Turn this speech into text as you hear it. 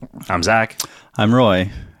I'm Zach. I'm Roy,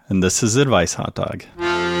 and this is Advice Hot Dog.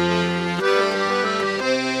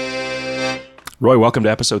 Roy, welcome to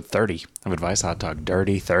episode 30 of Advice Hot Dog,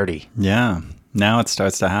 Dirty 30. Yeah, now it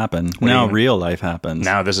starts to happen. Now real life happens.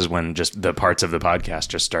 Now this is when just the parts of the podcast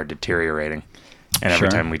just start deteriorating. And every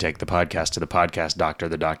time we take the podcast to the podcast doctor,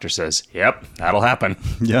 the doctor says, yep, that'll happen.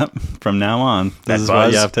 Yep, from now on, this is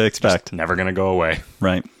what you have to expect. Never going to go away.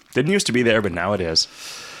 Right. Didn't used to be there, but now it is.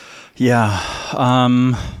 Yeah.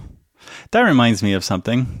 That reminds me of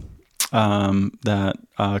something that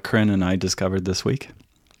Corinne and I discovered this week,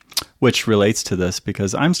 which relates to this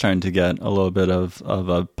because I'm starting to get a little bit of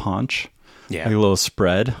a paunch, like a little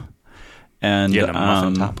spread. And you get a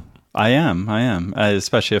muffin top? I am,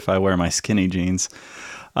 especially if I wear my skinny jeans.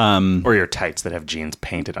 Or your tights that have jeans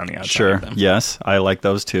painted on the outside Sure, of them. yes, I like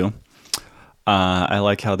those too. I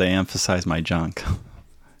like how they emphasize my junk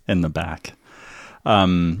in the back.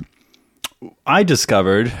 I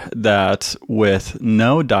discovered that with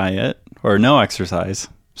no diet or no exercise,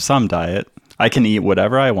 some diet, I can eat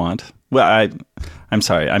whatever I want. Well, I'm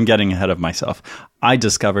sorry, I'm getting ahead of myself. I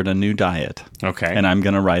discovered a new diet. Okay. And I'm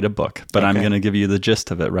going to write a book, but I'm going to give you the gist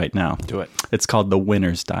of it right now. Do it. It's called the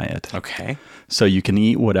Winner's Diet. Okay. So you can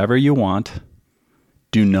eat whatever you want,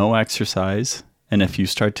 do no exercise, and if you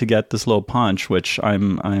start to get this little punch, which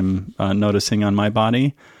I'm noticing on my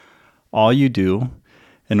body, all you do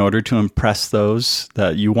in order to impress those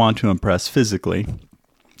that you want to impress physically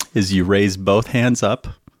is you raise both hands up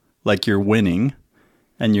like you're winning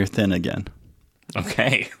and you're thin again.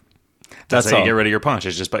 Okay. That's how you get rid of your punch.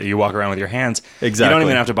 It's just, but you walk around with your hands. Exactly. You don't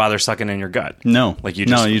even have to bother sucking in your gut. No. Like you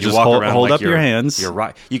just walk hold like up your hands. You're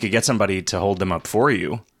right. You could get somebody to hold them up for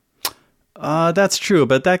you. That's true,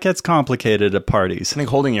 but that gets complicated at parties. I think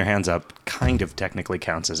holding your hands up kind of technically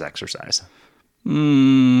counts as exercise.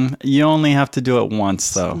 You only have to do it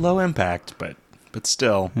once, though. Low impact, but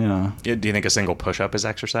still. Yeah. Do you think a single push-up is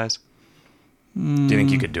exercise? Do you think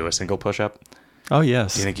you could do a single push-up? Oh,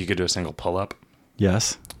 yes. Do you think you could do a single pull-up?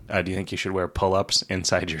 Yes. Do you think you should wear pull-ups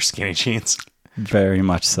inside your skinny jeans? Very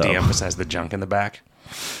much so. De-emphasize the junk in the back?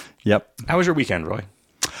 Yep. How was your weekend, Roy?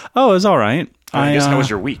 Oh, it was all right. I guess how was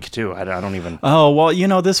your week, too? I don't even... Oh,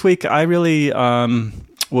 well, this week I really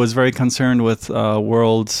was very concerned with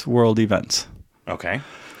world events. Okay.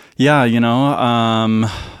 Yeah,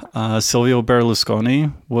 Silvio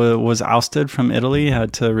Berlusconi was ousted from Italy,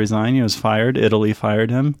 had to resign. He was fired. Italy fired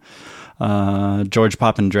him. George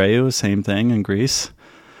Papandreou, same thing in Greece.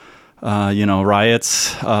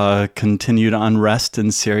 Riots, continued unrest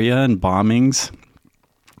in Syria and bombings.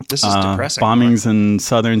 This is depressing. Bombings in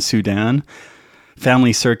southern Sudan.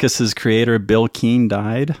 Family Circus's creator, Bill Keane,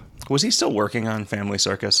 died. Was he still working on Family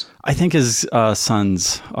Circus? I think his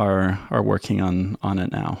sons are working on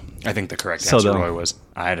it now. I think the correct answer, Roy, was,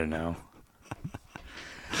 I don't know.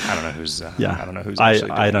 I don't know who's I don't know who's actually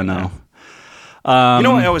doing I don't know.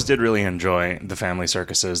 I always did really enjoy the Family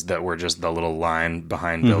Circuses that were just the little line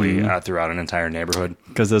behind Billy throughout an entire neighborhood.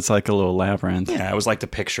 Because it's like a little labyrinth. Yeah, it was like the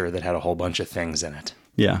picture that had a whole bunch of things in it.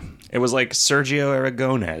 Yeah. It was like Sergio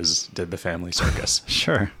Aragonés did the Family Circus.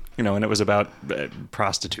 Sure. And it was about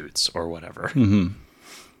prostitutes or whatever. Mm-hmm.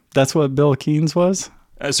 That's what Bill Keene's was?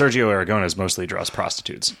 Sergio Aragonés mostly draws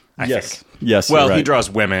prostitutes, I think. Yes. Well, right. he draws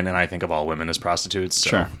women, and I think of all women as prostitutes.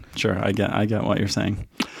 So. Sure. I get what you're saying.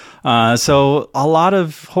 So a lot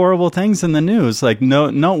of horrible things in the news, like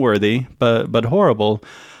noteworthy, but horrible.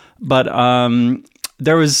 But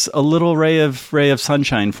there was a little ray of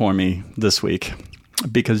sunshine for me this week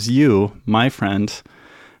because you, my friend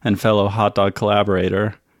and fellow hot dog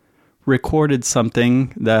collaborator, recorded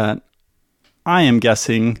something that I am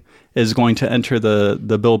guessing is going to enter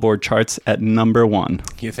the Billboard charts at number 1.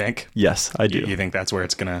 You think? Yes, I do. You think that's where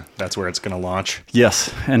it's gonna launch?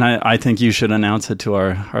 Yes, and I think you should announce it to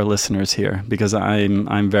our listeners here because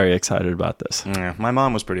I'm very excited about this. Yeah, my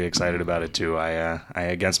mom was pretty excited about it too. I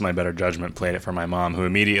against my better judgment played it for my mom, who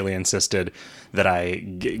immediately insisted that I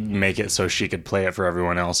make it so she could play it for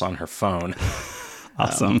everyone else on her phone.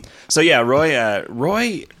 Awesome. So yeah,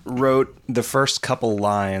 Roy wrote the first couple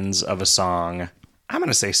lines of a song, I'm going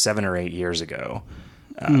to say 7 or 8 years ago.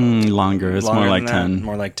 Longer. It's more like 10.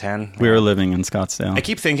 More like 10. We were living in Scottsdale. I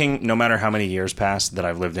keep thinking, no matter how many years pass, that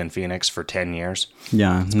I've lived in Phoenix for 10 years.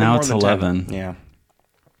 Yeah, now it's 11. 10. Yeah.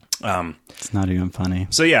 It's not even funny.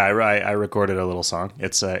 So yeah, I recorded a little song. I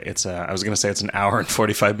was going to say it's an hour and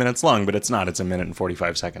 45 minutes long, but it's not. It's a minute and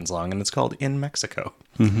 45 seconds long, and it's called In Mexico.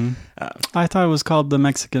 Mm-hmm. I thought it was called The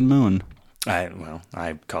Mexican Moon.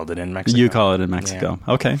 I called it In Mexico. You call it In Mexico.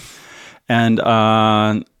 Yeah. Okay. And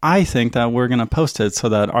I think that we're going to post it so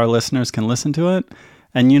that our listeners can listen to it.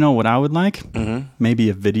 And you know what I would like? Mm-hmm.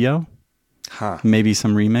 Maybe a video. Maybe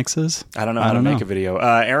some remixes. I don't know how to make a video.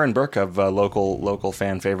 Aaron Burke of local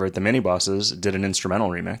fan favorite, The Mini Bosses, did an instrumental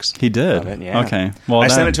remix. He did? Of it, yeah. Okay. Well, I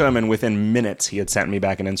sent it to him, and within minutes, he had sent me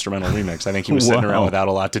back an instrumental remix. I think he was sitting around without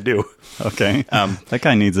a lot to do. Okay. That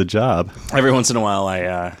guy needs a job. Every once in a while,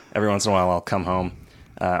 I'll come home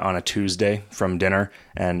on a Tuesday from dinner,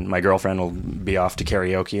 and my girlfriend will be off to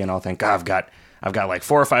karaoke, and I'll think, I've got like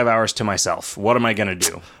 4 or 5 hours to myself. What am I going to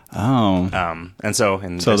do? Oh. So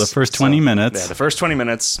the first 20 minutes. Yeah, the first 20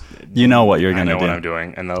 minutes. You know what you're going to do. I know what I'm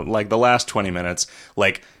doing. And the last 20 minutes,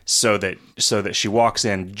 like, so that she walks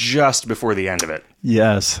in just before the end of it.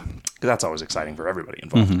 Yes. Because that's always exciting for everybody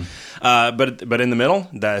involved. But in the middle,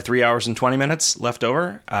 the 3 hours and 20 minutes left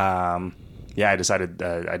over, I decided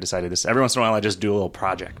this. Every once in a while, I just do a little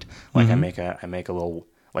project. Like I make a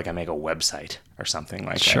website or something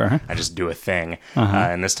like that. I just do a thing.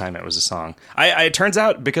 And this time it was a song. It turns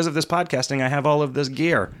out, because of this podcasting, I have all of this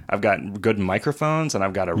gear. I've got good microphones, and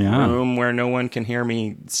I've got a room where no one can hear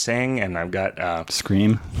me sing, and I've got...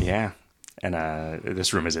 Scream. Yeah. And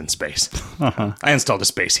this room is in space. I installed a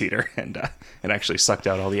space heater, and it actually sucked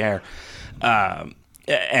out all the air.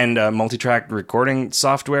 And multi-track recording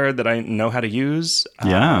software that I know how to use.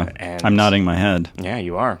 And I'm nodding my head. Yeah,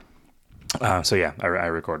 you are. I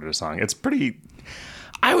recorded a song. It's pretty...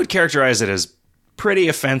 I would characterize it as pretty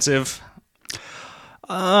offensive.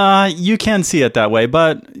 You can see it that way,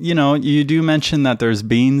 but, you do mention that there's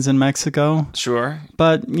beans in Mexico. Sure.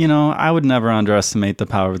 But, I would never underestimate the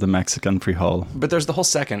power of the Mexican frijol. But there's the whole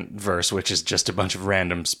second verse, which is just a bunch of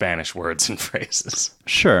random Spanish words and phrases.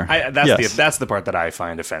 Sure. That's the part that I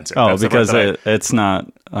find offensive. Oh, because it's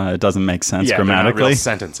not, it doesn't make sense grammatically. They're not real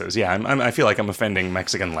sentences. Yeah, I feel like I'm offending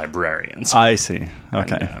Mexican librarians. I see.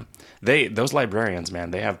 Okay. And, those librarians, man,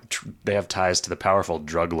 they have ties to the powerful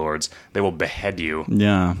drug lords. They will behead you.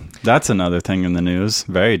 Yeah, that's another thing in the news.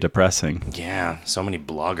 Very depressing. Yeah, so many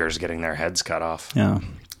bloggers getting their heads cut off. Yeah,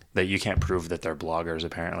 that you can't prove that they're bloggers.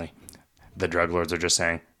 Apparently, the drug lords are just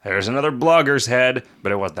saying, "There's another blogger's head,"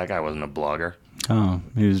 but that guy wasn't a blogger. Oh,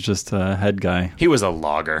 he was just a head guy. He was a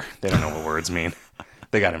logger. They don't know what words mean.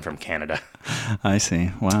 They got him from Canada. I see.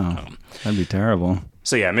 Wow, that'd be terrible.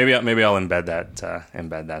 So yeah, maybe I'll embed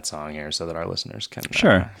that song here so that our listeners can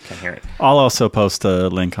hear it. I'll also post a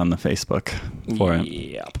link on the Facebook for it.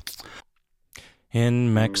 Yep.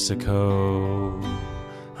 In Mexico,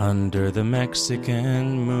 under the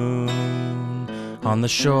Mexican moon, on the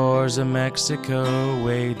shores of Mexico,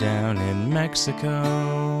 way down in Mexico,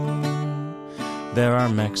 there are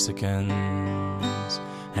Mexicans,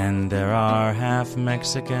 and there are half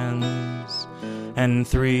Mexicans, and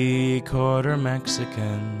 3/4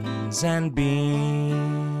 Mexicans, and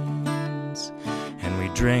beans. And we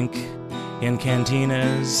drink in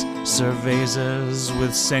cantinas, cervezas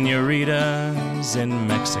with senoritas in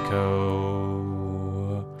Mexico.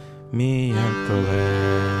 Miércoles,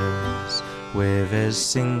 jueves,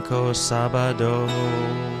 cinco, sábado,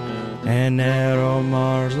 enero,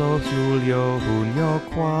 marzo, julio, junio,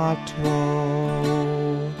 4.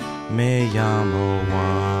 Me llamo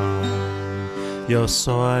Juan. Yo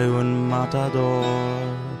soy un matador.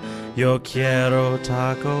 Yo quiero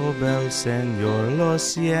Taco Bell, señor, lo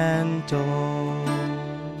siento.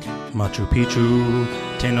 Machu Picchu,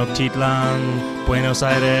 Tenochtitlan, Buenos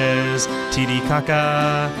Aires,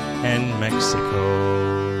 Titicaca, and Mexico.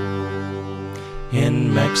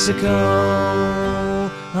 In Mexico,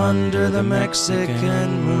 under the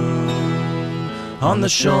Mexican moon, on the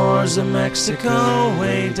shores of Mexico,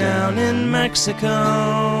 way down in Mexico,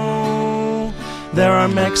 there are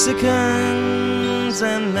Mexicans,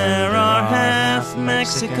 and there are half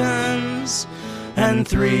Mexicans, and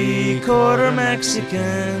 3/4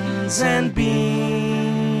 Mexicans, and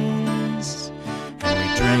beans. And we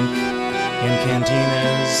drink in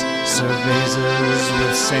cantinas, cervezas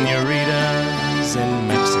with senoritas in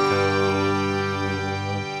Mexico.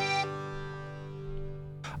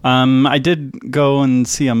 I did go and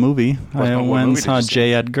see a movie. I went and saw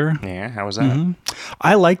J. Edgar. Yeah, how was that?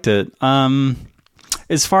 I liked it.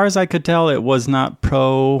 As far as I could tell, it was not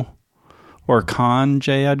pro or con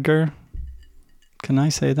J. Edgar. Can I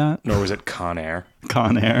say that? Nor was it Con Air.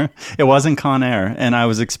 Con Air. It wasn't Con Air, and I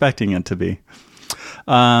was expecting it to be.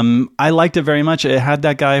 I liked it very much. It had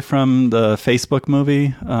that guy from the Facebook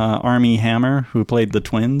movie, Armie Hammer, who played the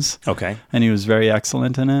twins. Okay. And he was very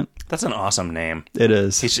excellent in it. That's an awesome name. It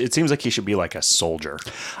is. It seems like he should be like a soldier.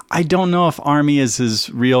 I don't know if Armie is his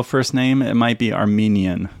real first name. It might be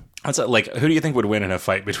Armenian. Who do you think would win in a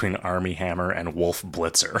fight between Armie Hammer and Wolf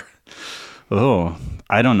Blitzer? Oh,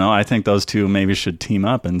 I don't know. I think those two maybe should team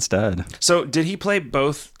up instead. So did he play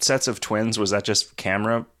both sets of twins? Was that just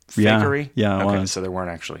camera fakery? Yeah, it okay, was. So there weren't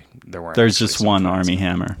There's actually just some one twins. Army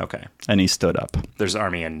Hammer. Okay. And he stood up. There's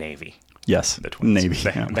Army and Navy. Yes. The twins. Navy.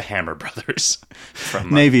 The Hammer brothers.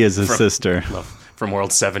 From, Navy is a sister. From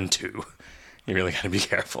World 7-2. You really got to be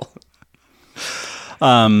careful.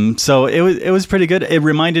 So it was pretty good. It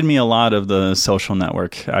reminded me a lot of The Social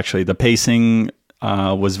Network, actually. The pacing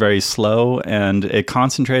was very slow, and it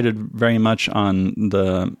concentrated very much on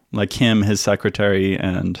him, his secretary,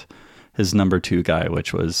 and his number 2 guy,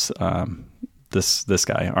 which was this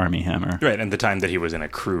guy, Army Hammer. Right, and the time that he was in a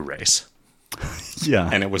crew race. Yeah.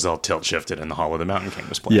 And it was all tilt shifted, and the Hall of the Mountain King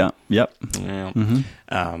was playing. Yeah. Yep. Yeah.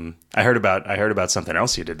 Mm-hmm. I heard about something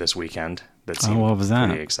else you did this weekend that seemed what was that?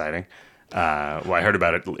 pretty exciting. Well, I heard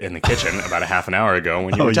about it in the kitchen about a half an hour ago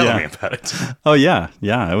when you were telling me about it. Oh yeah,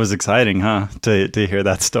 it was exciting, huh? To hear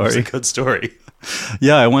that story. It's a good story.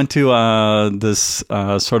 Yeah, I went to this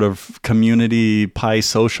sort of community pie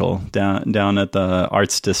social down at the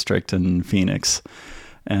Arts District in Phoenix,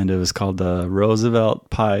 and it was called the Roosevelt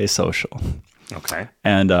Pie Social. Okay.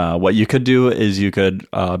 And what you could do is you could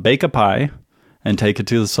bake a pie and take it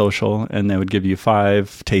to the social, and they would give you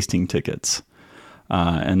 5 tasting tickets.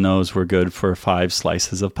 And those were good for 5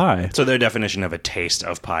 slices of pie. So their definition of a taste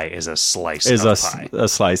of pie is a slice of pie. A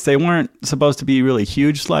slice. They weren't supposed to be really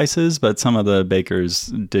huge slices, but some of the bakers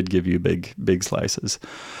did give you big slices.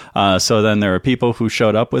 So then there were people who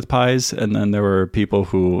showed up with pies, and then there were people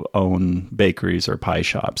who own bakeries or pie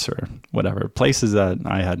shops or whatever, places that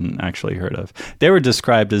I hadn't actually heard of. They were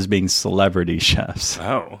described as being celebrity chefs.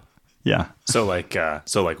 Oh. Yeah. So like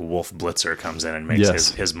Wolf Blitzer comes in and makes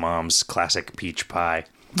his mom's classic peach pie.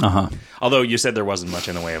 Uh-huh. Although you said there wasn't much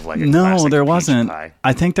in the way of like a No, classic there peach wasn't. pie.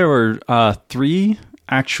 I think there were 3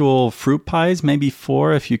 actual fruit pies, maybe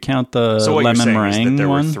 4 if you count the So what lemon you're saying is that there meringue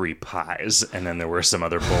were one. 3 pies, and then there were some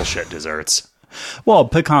other bullshit desserts. Well,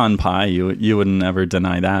 pecan pie, you would never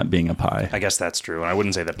deny that being a pie. I guess that's true. And I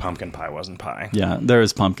wouldn't say that pumpkin pie wasn't pie. Yeah, there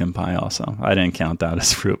is pumpkin pie also. I didn't count that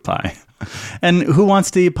as fruit pie. And who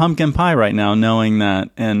wants to eat pumpkin pie right now, knowing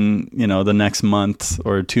that in the next month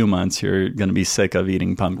or 2 months you're going to be sick of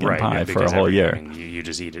eating pumpkin pie for a whole year? I mean, you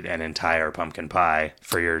just eat an entire pumpkin pie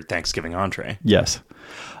for your Thanksgiving entree. Yes.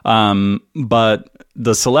 But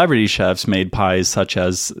the celebrity chefs made pies such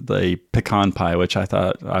as the pecan pie, which I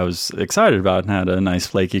thought I was excited about and had a nice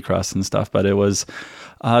flaky crust and stuff. But it was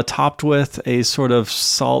topped with a sort of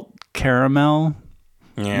salt caramel,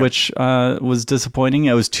 which was disappointing.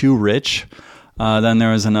 It was too rich. Then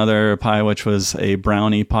there was another pie, which was a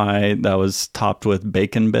brownie pie that was topped with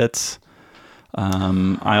bacon bits.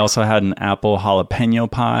 I also had an apple jalapeno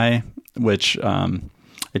pie, which...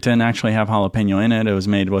 it didn't actually have jalapeno in it. It was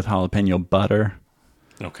made with jalapeno butter.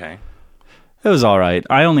 Okay. It was all right.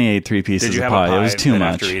 I only ate 3 pieces Did you of have pie. a pie It was too that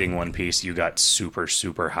much. after eating one piece, you got super,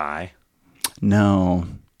 super high No.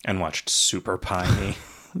 and watched Super Pie Me?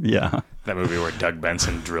 Yeah. That movie where Doug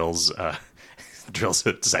Benson drills a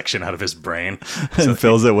section out of his brain And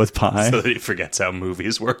fills it with pie. so that he forgets how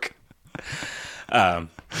movies work. Did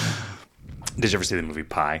you ever see the movie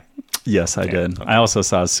Pie? Yes, I did. okay. I also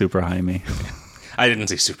saw Super High Me. I didn't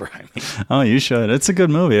see Super High Me. Oh, you should. It's a good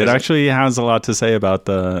movie. It actually has a lot to say about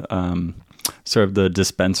the sort of the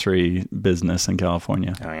dispensary business in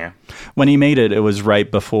California. Oh, yeah? When he made it, it was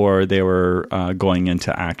right before they were going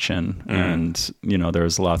into action, and there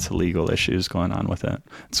was lots of legal issues going on with it.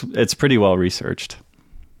 It's pretty well researched.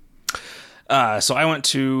 So I went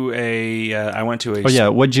to a Oh yeah,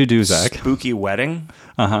 what'd you do, Zach? spooky wedding.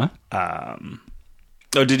 Uh-huh.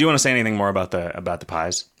 Oh, did you want to say anything more about the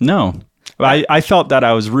pies? No. I felt that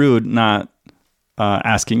I was rude not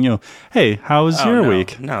asking you, hey, how was your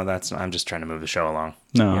week? No, I'm just trying to move the show along.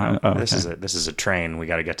 No, This okay. is a train. We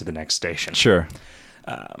got to get to the next station. Sure.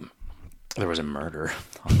 There was a murder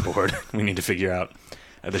on board. We need to figure out.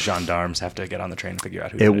 The gendarmes have to get on the train and figure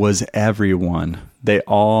out who It did it. was everyone. They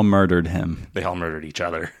all murdered him. They all murdered each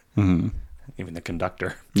other. Mm-hmm. Even the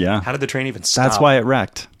conductor. Yeah. How did the train even stop? That's why it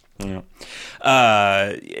wrecked. Yeah.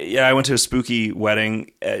 I went to a spooky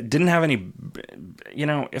wedding. Didn't have any.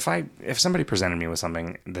 If somebody presented me with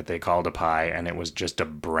something that they called a pie and it was just a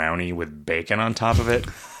brownie with bacon on top of it,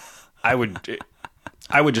 I would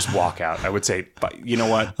just walk out. I would say, but you know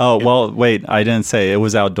what? Oh, well, wait. I didn't say it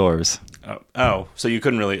was outdoors. Oh, so you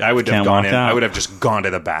couldn't really. I would have Can't gone walk in. out. I would have just gone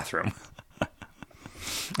to the bathroom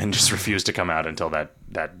and just refused to come out until that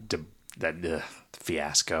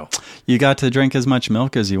fiasco. You got to drink as much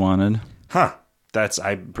milk as you wanted. Huh?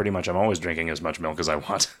 I'm always drinking as much milk as I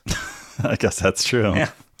want. I guess that's true.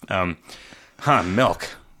 Yeah. Milk.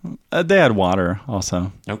 They had water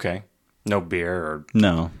also. Okay. No beer or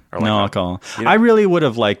No, Or no like alcohol. you know- I really would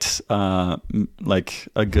have liked like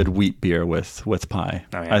a good wheat beer with pie.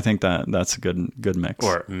 Oh, yeah. I think that's a good mix.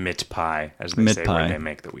 or mit pie, as they Mit say, pie. where they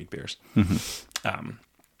make the wheat beers.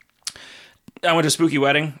 I went to a spooky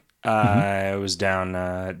wedding. I was down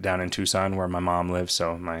in Tucson where my mom lives,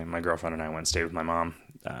 so my girlfriend and I went and stayed with my mom.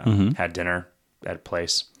 Had dinner at a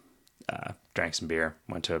place, drank some beer,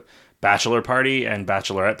 went to a bachelor party and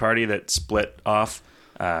bachelorette party that split off.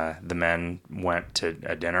 The men went to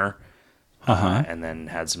a dinner and then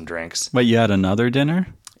had some drinks. But you had another dinner?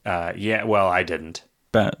 Yeah, well, I didn't.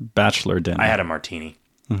 Bachelor dinner. I had a martini.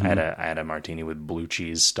 I had a martini with blue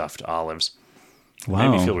cheese stuffed olives.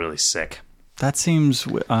 Wow. Made me feel really sick. That seems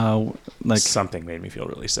like Something made me feel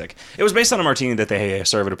really sick. It was based on a martini that they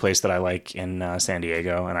serve at a place that I like in San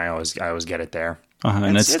Diego, and I always get it there.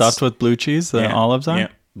 and it's stuffed with blue cheese. The olives are. Yeah,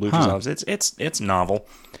 blue cheese olives. It's novel.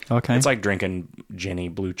 Okay. It's like drinking Ginny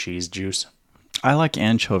blue cheese juice. I like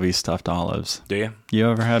anchovy stuffed olives. Do you?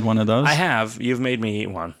 You ever had one of those? I have. You've made me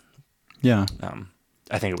eat one. Yeah.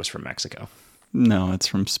 I think it was from Mexico. No, it's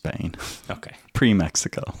from Spain. Okay.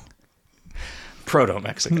 Pre-Mexico.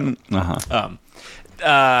 Proto-Mexico. Uh-huh.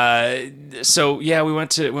 So yeah, we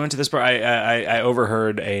went to this bar. I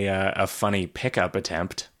overheard a funny pickup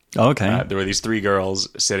attempt. Okay. There were these three girls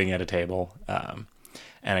sitting at a table,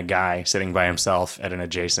 and a guy sitting by himself at an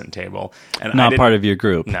adjacent table. And Not part of your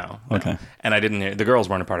group. No. Okay. And I didn't. The girls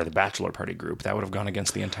weren't a part of the bachelor party group. That would have gone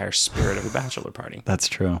against the entire spirit of a bachelor party. That's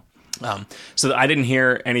true. So I didn't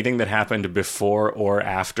hear anything that happened before or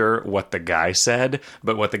after what the guy said.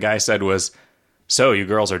 But what the guy said was, "So you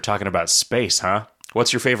girls are talking about space, huh?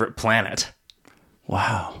 What's your favorite planet?"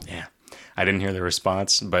 Wow. Yeah. I didn't hear the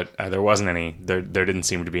response, but there wasn't any. There didn't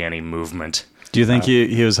seem to be any movement. Do you think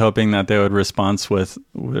he was hoping that they would respond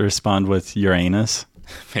with Uranus?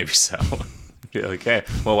 Maybe so. Be like, hey,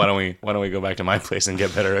 well, why don't we go back to my place and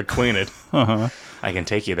get better acquainted? I can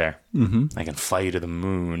take you there. I can fly you to the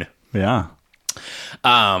moon. Yeah.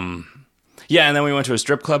 Yeah, and then we went to a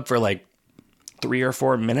strip club for like 3 or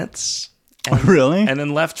 4 minutes. Really? And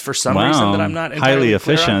then left for some reason that I'm not entirely highly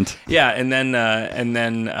clear on. efficient. Yeah, and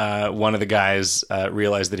then one of the guys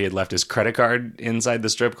realized that he had left his credit card inside the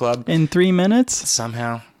strip club In 3 minutes?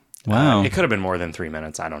 somehow. Wow. It could have been more than 3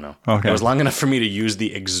 minutes. I don't know. Okay. It was long enough for me to use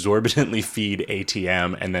the exorbitantly feed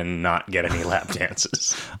ATM and then not get any lap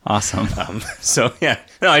dances. Awesome. So yeah,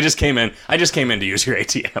 no, I just came in to use your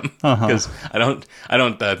ATM because I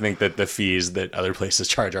don't think that the fees that other places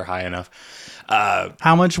charge are high enough.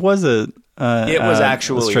 How much was it? It was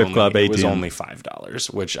actually strip club it was ATM. only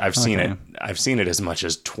 $5, which I've seen it. I've seen it as much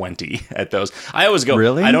as 20 at those. I always go.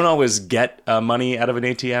 Really? I don't always get money out of an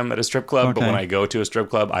ATM at a strip club, but Okay. when I go to a strip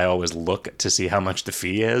club, I always look to see how much the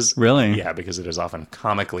fee is. Really? Yeah, because it is often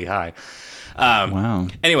comically high. Wow.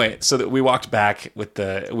 Anyway, so that we walked back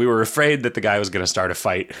we were afraid that the guy was going to start a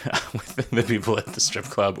fight with the people at the strip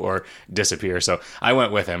club or disappear. So I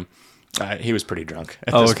went with him. He was pretty drunk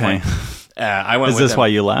at this okay. point. I went Is with this him. why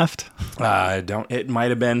you left? It might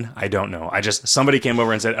have been. I don't know. Somebody came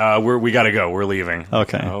over and said, we got to go. We're leaving.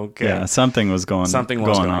 Okay. Yeah, something was going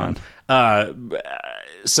on.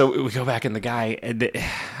 So we go back and the guy, and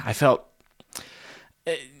I felt,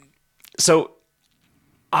 so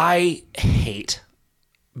I hate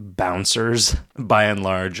bouncers by and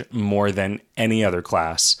large more than any other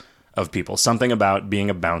class of people. Something about being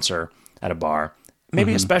a bouncer at a bar,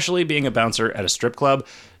 maybe especially being a bouncer at a strip club,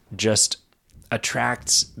 just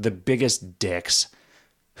attracts the biggest dicks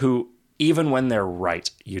who, even when they're right,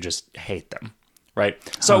 you just hate them. Right?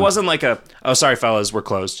 So it wasn't like oh, sorry, fellas, we're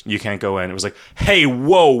closed. You can't go in. It was like, hey,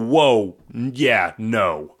 whoa. Yeah,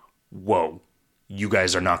 no. Whoa. You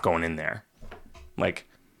guys are not going in there. Like,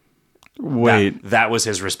 Wait. that was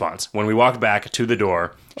his response. When we walked back to the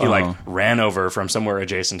door, he ran over from somewhere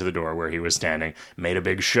adjacent to the door where he was standing, made a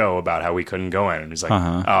big show about how we couldn't go in. And he's like,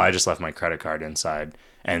 oh, I just left my credit card inside.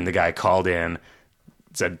 And the guy called in,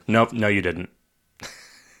 said, nope, no, you didn't.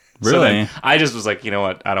 Really? So then I just was like, you know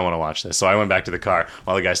what? I don't want to watch this. So I went back to the car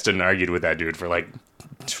while the guy stood and argued with that dude for like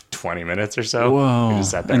 20 minutes or so. Whoa. He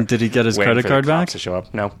just sat there And did he get his waiting credit for card the cops back? to show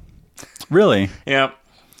up? No. Really? Yeah,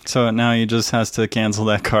 So now he just has to cancel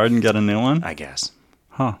that card and get a new one? I guess.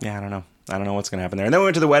 Huh. Yeah, I don't know. I don't know what's going to happen there. And then we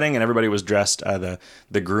went to the wedding, and everybody was dressed. The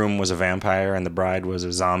groom was a vampire, and the bride was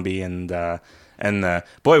a zombie. I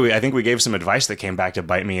think we gave some advice that came back to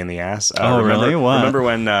bite me in the ass. Really? What? Remember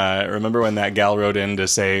when that gal wrote in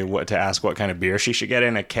to ask what kind of beer she should get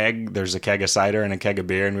in a keg? There's a keg of cider and a keg of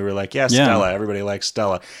beer, and we were like, yeah, Stella. Everybody likes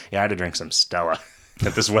Stella. Yeah, I had to drink some Stella.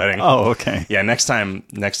 at this wedding. Oh, okay. Yeah, next time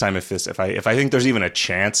if I think there's even a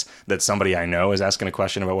chance that somebody I know is asking a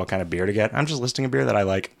question about what kind of beer to get, I'm just listing a beer that I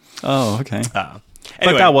like. Oh, okay.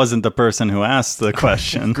 Anyway, but that wasn't the person who asked the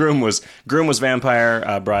question. groom was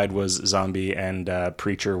vampire, bride was zombie, and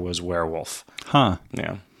preacher was werewolf. Huh.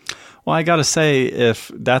 Yeah. Well, I got to say, if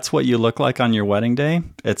that's what you look like on your wedding day,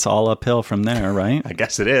 it's all uphill from there, right? I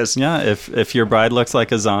guess it is. Yeah, if your bride looks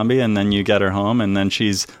like a zombie and then you get her home and then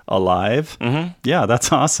she's alive, yeah,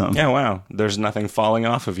 that's awesome. Yeah, wow. There's nothing falling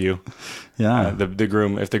off of you. Yeah. The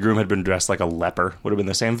groom, if the groom had been dressed like a leper, would have been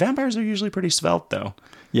the same. Vampires are usually pretty svelte, though.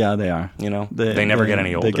 Yeah, they are. You know, they never get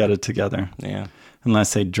any older. They get it together. Yeah.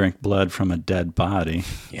 Unless they drink blood from a dead body.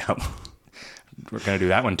 Yep. We're going to do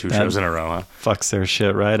that one 2 shows in a row, huh? Fucks their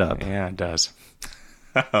shit right up. Yeah, it does.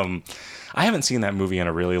 I haven't seen that movie in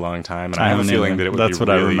a really long time, and I have a feeling that it would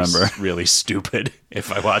be really stupid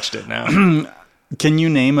if I watched it now. Can you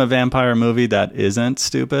name a vampire movie that isn't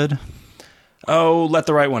stupid? Oh, Let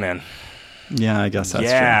the Right One In. Yeah, I guess that's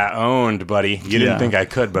true. Yeah, owned, buddy. You didn't think I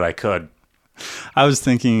could, but I could. I was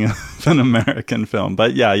thinking of an American film,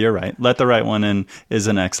 but yeah, you're right. Let the Right One In is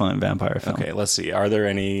an excellent vampire film. Okay, let's see. Are there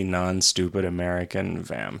any non-stupid American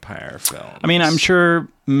vampire films? I mean, I'm sure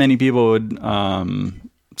many people would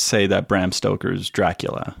say that Bram Stoker's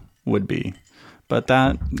Dracula would be, but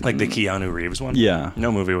that... Like the Keanu Reeves one? Yeah.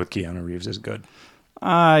 No movie with Keanu Reeves is good.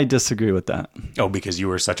 I disagree with that. Oh, because you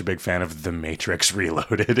were such a big fan of The Matrix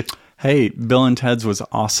Reloaded. Hey, Bill and Ted's was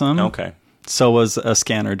awesome. Okay. So was A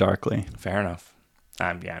Scanner Darkly. Fair enough.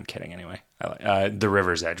 I'm kidding anyway. The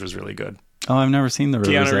River's Edge was really good. Oh, I've never seen The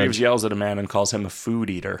River's Edge. Keanu Reeves yells at a man and calls him a food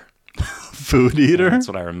eater. Food eater? Yeah, that's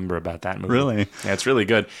what I remember about that movie. Really? Yeah, it's really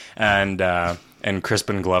good. And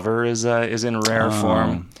Crispin Glover is in rare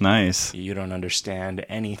form. Nice. You don't understand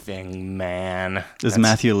anything, man. Is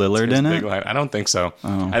Matthew Lillard in it? I don't think so.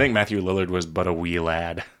 Oh. I think Matthew Lillard was but a wee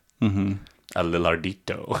lad. Mm-hmm. A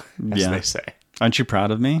Lillardito, as they say. Aren't you proud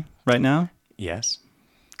of me right now? Yes.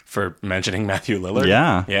 For mentioning Matthew Lillard?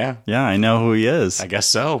 Yeah. Yeah. Yeah, I know who he is. I guess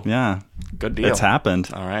so. Yeah. Good deal. It's happened.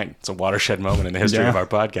 All right. It's a watershed moment in the history of our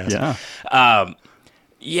podcast. Yeah.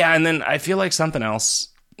 Yeah, and then I feel like something else.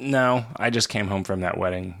 No, I just came home from that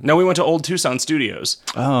wedding. No, we went to Old Tucson Studios.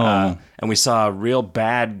 Oh. And we saw a real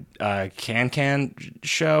bad Can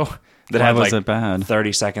show that Why had was like it bad?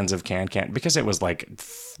 30 seconds of Can because it was like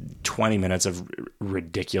 20 minutes of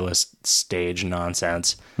ridiculous stage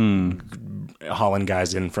nonsense. Hauling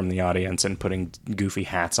guys in from the audience and putting goofy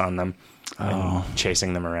hats on them. And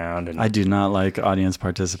chasing them around, and I do not like audience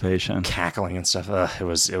participation, cackling and stuff. It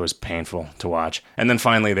was painful to watch. And then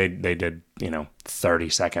finally they did 30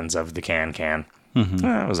 seconds of the Can.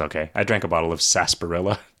 It was okay. I drank a bottle of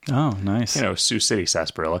sarsaparilla. Oh, nice. Sioux City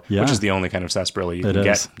sarsaparilla, which is the only kind of sarsaparilla you can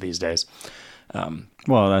get these days.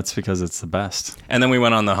 Well, that's because it's the best. And then we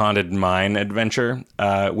went on the Haunted Mine adventure,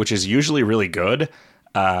 which is usually really good.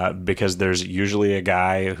 Because there's usually a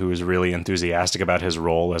guy who's really enthusiastic about his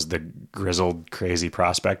role as the grizzled, crazy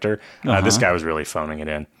prospector. This guy was really phoning it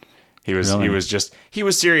in. He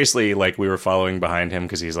was seriously like, we were following behind him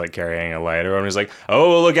because he's like carrying a lighter, and he's like,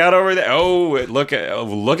 "Oh, look out over there! Oh, look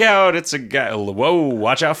out! It's a guy! Whoa,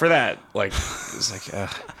 watch out for that!" Like, it's like,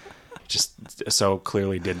 just so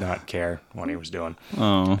clearly did not care what he was doing.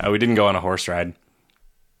 We didn't go on a horse ride.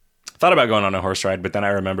 Thought about going on a horse ride, but then I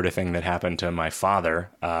remembered a thing that happened to my father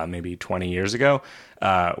maybe 20 years ago,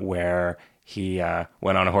 where he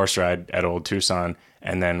went on a horse ride at Old Tucson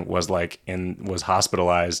and then was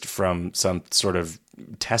hospitalized from some sort of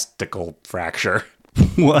testicle fracture.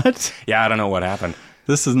 What? Yeah, I don't know what happened.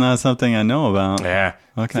 This is not something I know about. Yeah.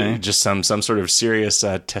 Okay. Just some sort of serious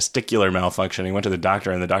testicular malfunction. He went to the doctor,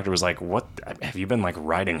 and the doctor was like, "What? Have you been like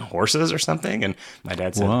riding horses or something?" And my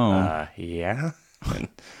dad said, "Yeah." And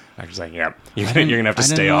I was like, "Yeah, you're gonna have to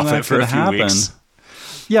stay off it for a few weeks."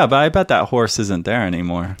 Yeah, but I bet that horse isn't there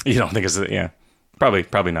anymore. You don't think it's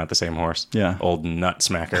probably not the same horse. Yeah, old nut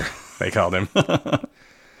smacker they called him.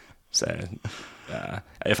 So,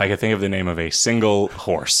 if I could think of the name of a single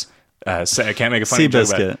horse, I can't make a funny joke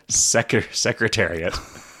about Secretariat.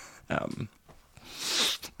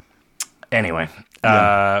 Anyway.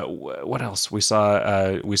 What else? We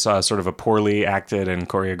saw sort of a poorly acted and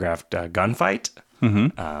choreographed gunfight.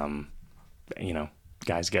 Mm-hmm.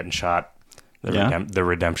 Guys getting shot. The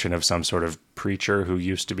redemption of some sort of preacher who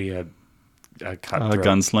used to be a cutthroat,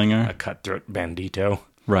 gunslinger, a cutthroat bandito.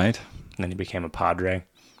 Right. And then he became a padre.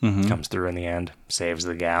 Mm-hmm. Comes through in the end, saves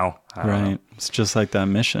the gal. Right. It's just like that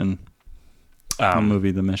Mission. The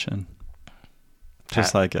movie The Mission.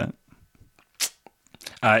 Just like it.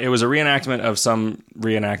 It was a reenactment of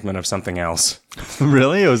something else.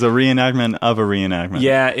 Really? It was a reenactment of a reenactment.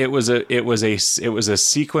 Yeah, it was a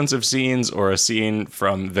sequence of scenes or a scene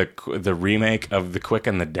from the remake of The Quick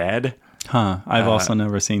and the Dead. Huh. I've also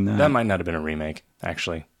never seen that. That might not have been a remake,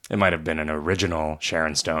 actually. It might have been an original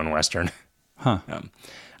Sharon Stone Western. Huh.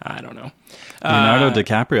 I don't know. Leonardo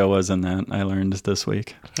DiCaprio was in that, I learned this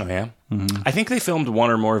week. Oh, yeah? Mm-hmm. I think they filmed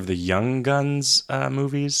one or more of the Young Guns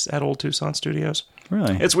movies at Old Tucson Studios.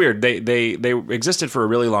 Really? It's weird. They existed for a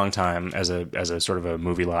really long time as a sort of a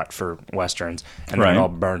movie lot for Westerns, and then it all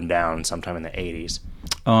burned down sometime in the 80s.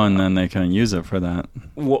 Oh, and then they couldn't use it for that.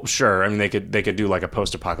 Well, sure. I mean, they could do like a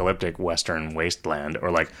post-apocalyptic Western wasteland,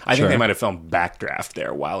 or like I think they might have filmed Backdraft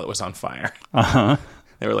there while it was on fire. Uh-huh.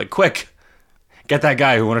 They were like, quick, get that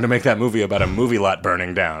guy who wanted to make that movie about a movie lot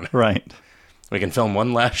burning down. Right. We can film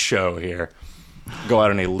one last show here. Go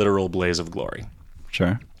out in a literal blaze of glory.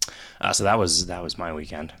 Sure. So that was my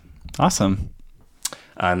weekend. Awesome.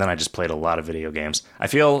 And then I just played a lot of video games. I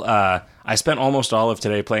feel I spent almost all of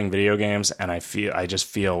today playing video games, and I just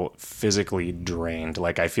feel physically drained.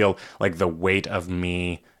 Like I feel like the weight of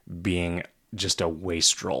me being just a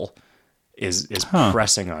wastrel is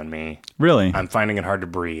pressing on me. Really? I'm finding it hard to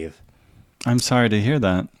breathe. I'm sorry to hear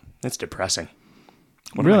that. It's depressing.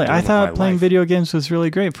 Really? I thought playing video games was really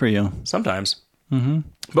great for you. Sometimes. Mm-hmm.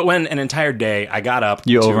 But when an entire day I got up...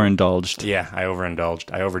 You overindulged. Yeah, I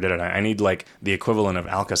overindulged. I overdid it. I need like the equivalent of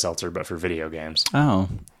Alka-Seltzer, but for video games. Oh.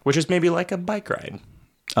 Which is maybe like a bike ride.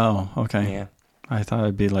 Oh, okay. Yeah. I thought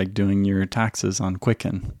it'd be like doing your taxes on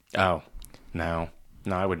Quicken. Oh, no.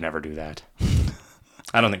 No, I would never do that.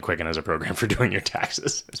 I don't think Quicken is a program for doing your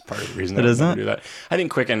taxes. It's part of the reason I would never do that. I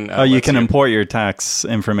think Quicken... you can import your tax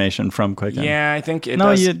information from Quicken. Yeah, I think it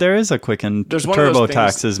does. No, there is a Quicken. There's one of those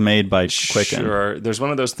TurboTax is made by Quicken. Sure. There's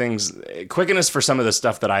one of those things... Quicken is for some of the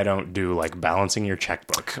stuff that I don't do, like balancing your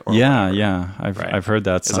checkbook. Yeah. I've heard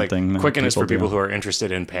that's something... Like, Quicken is for people who are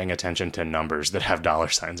interested in paying attention to numbers that have dollar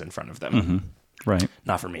signs in front of them. Mm-hmm. Right.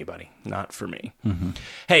 Not for me, buddy. Not for me. Mm-hmm.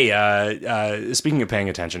 Hey, speaking of paying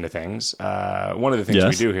attention to things, one of the things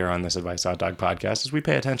we do here on this Advice Hot Dog podcast is we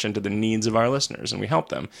pay attention to the needs of our listeners, and we help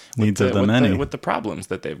them with the problems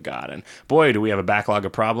that they've got. And boy, do we have a backlog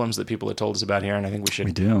of problems that people have told us about here, and I think we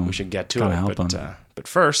should get to Gotta it. Help them. But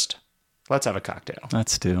first, let's have a cocktail.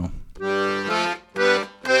 Let's do.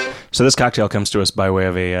 So this cocktail comes to us by way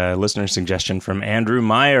of a listener suggestion from Andrew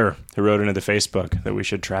Meyer, who wrote into the Facebook that we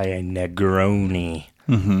should try a Negroni.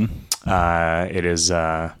 Mm-hmm. It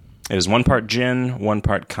is 1 part gin, 1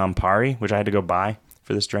 part Campari, which I had to go buy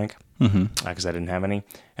for this drink because I didn't have any,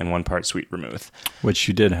 and 1 part sweet vermouth. Which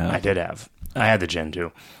you did have. I did have. I had the gin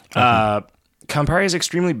too. Campari is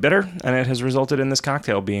extremely bitter, and it has resulted in this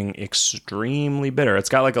cocktail being extremely bitter. It's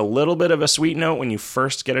got like a little bit of a sweet note when you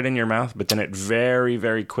first get it in your mouth, but then it very,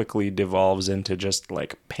 very quickly devolves into just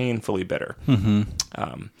like painfully bitter. Mm-hmm.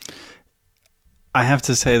 I have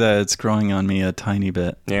to say that it's growing on me a tiny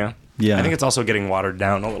bit. Yeah? Yeah. I think it's also getting watered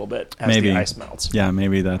down a little bit as the ice melts. Yeah,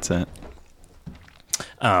 maybe that's it.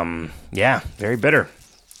 Yeah, very bitter.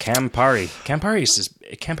 Campari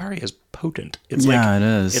is potent. It's it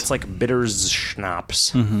is. It's like bitters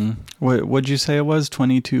schnapps. Mm-hmm. What'd you say it was?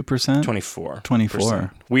 22%?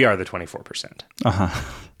 24. We are the 24%.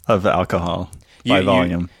 Of alcohol by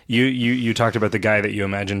volume. You talked about the guy that you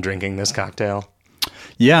imagine drinking this cocktail.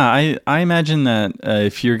 Yeah, I imagine that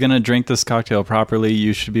if you're going to drink this cocktail properly,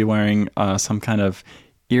 you should be wearing some kind of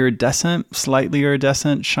slightly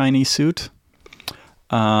iridescent, shiny suit.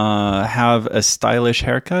 Have a stylish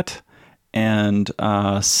haircut, and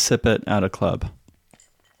sip it at a club.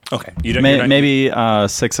 Okay. Maybe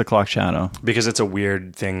 6 o'clock shadow. Because it's a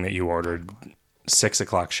weird thing that you ordered, 6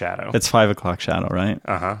 o'clock shadow. It's 5 o'clock shadow, right?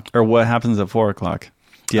 Uh-huh. Or what happens at 4 o'clock?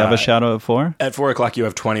 Do you have a shadow at 4? At 4 o'clock, you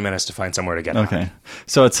have 20 minutes to find somewhere to get high. Okay.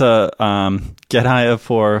 So it's a get high at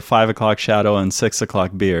 4, 5 o'clock shadow, and 6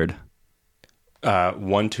 o'clock beard.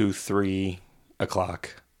 1, 2, 3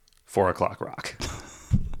 o'clock, 4 o'clock rock.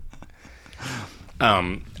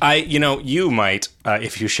 You might,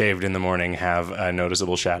 if you shaved in the morning, have a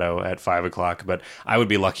noticeable shadow at 5 o'clock, but I would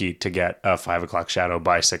be lucky to get a 5 o'clock shadow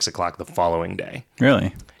by 6 o'clock the following day.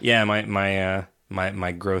 Really? Yeah,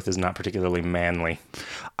 my growth is not particularly manly.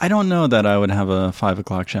 I don't know that I would have a 5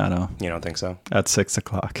 o'clock shadow. You don't think so? At 6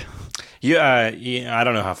 o'clock. Yeah, I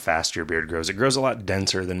don't know how fast your beard grows. It grows a lot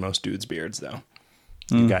denser than most dudes' beards, though.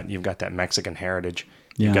 You've got that Mexican heritage.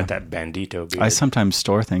 Yeah. You got that bandito beard. I sometimes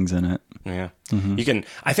store things in it. Yeah. You can.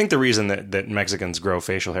 I think the reason that Mexicans grow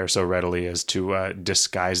facial hair so readily is to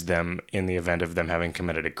disguise them in the event of them having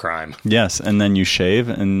committed a crime. Yes, and then you shave,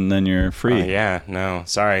 and then you're free. Yeah. No,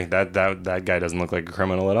 sorry. That guy doesn't look like a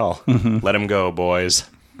criminal at all. Let him go, boys.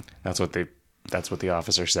 That's what the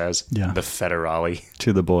officer says. Yeah. The federale.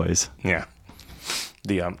 To the boys. Yeah.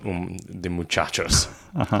 The muchachos.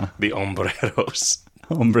 The hombreros.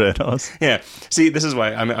 Hombreros. Yeah. See, this is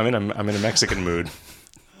why I'm in a Mexican mood.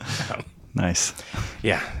 Nice.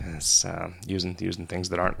 Yeah, it's using things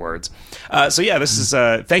that aren't words. So yeah, this is.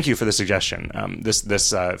 Thank you for the suggestion.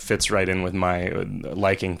 This fits right in with my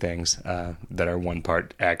liking things that are one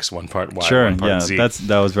part X, one part Y, Sure. one part Yeah, Z.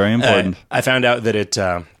 that was very important. I found out that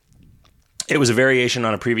it was a variation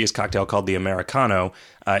on a previous cocktail called the Americano,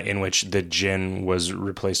 in which the gin was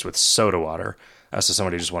replaced with soda water. So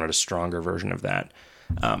somebody just wanted a stronger version of that.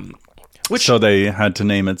 So they had to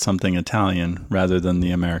name it something Italian rather than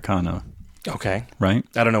the Americano. Okay. Right?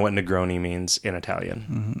 I don't know what Negroni means in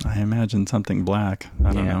Italian. I imagine something black.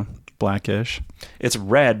 I don't know. Blackish. It's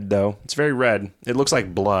red, though. It's very red. It looks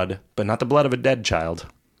like blood, but not the blood of a dead child.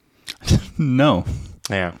 No.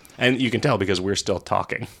 Yeah. And you can tell because we're still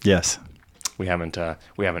talking. Yes. We haven't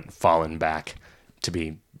fallen back to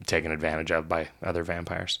be taken advantage of by other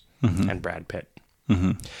vampires and Brad Pitt.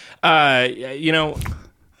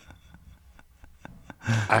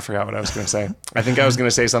 I forgot what I was going to say. I think I was going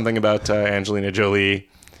to say something about Angelina Jolie.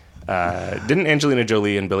 Didn't Angelina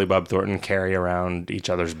Jolie and Billy Bob Thornton carry around each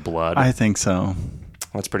other's blood? I think so.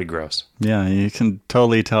 That's pretty gross. Yeah, you can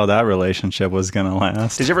totally tell that relationship was going to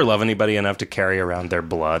last. Did you ever love anybody enough to carry around their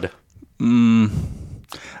blood?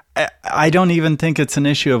 I don't even think it's an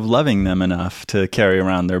issue of loving them enough to carry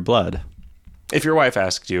around their blood. If your wife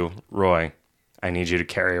asked you, Roy, I need you to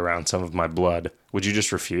carry around some of my blood, would you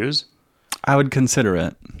just refuse? I would consider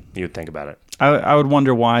it. You'd think about it. I would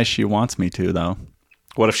wonder why she wants me to, though.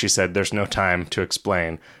 What if she said, there's no time to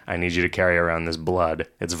explain. I need you to carry around this blood.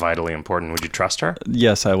 It's vitally important. Would you trust her?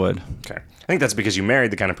 Yes, I would. Okay. I think that's because you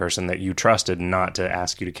married the kind of person that you trusted not to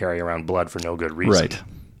ask you to carry around blood for no good reason. Right.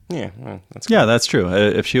 Yeah, well, that's good. Yeah, that's true.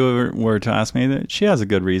 If she were to ask me, that she has a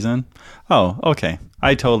good reason. Oh, okay.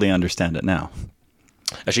 I totally understand it now.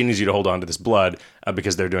 She needs you to hold on to this blood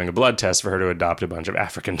because they're doing a blood test for her to adopt a bunch of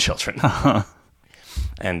African children.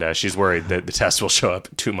 And she's worried that the test will show up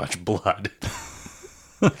too much blood.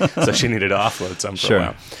 So she needed to offload some for a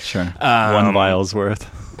while. Sure. 1 vial's worth.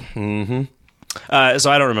 So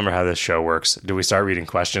I don't remember how this show works. Do we start reading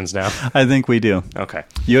questions now? I think we do. Okay.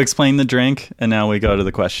 You explain the drink, and now we go to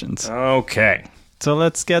the questions. Okay. So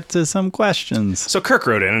let's get to some questions. So Kirk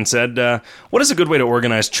wrote in and said, what is a good way to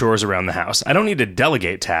organize chores around the house? I don't need to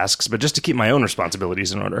delegate tasks, but just to keep my own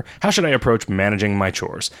responsibilities in order. How should I approach managing my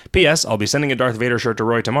chores? P.S. I'll be sending a Darth Vader shirt to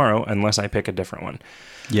Roy tomorrow unless I pick a different one.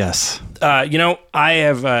 Yes. I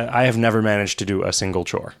have never managed to do a single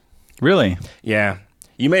chore. Really? Yeah.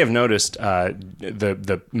 You may have noticed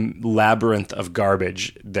the labyrinth of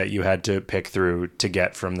garbage that you had to pick through to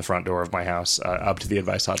get from the front door of my house up to the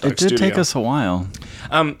Advice Hot Dog studio. It did take us a while.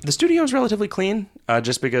 The studio is relatively clean,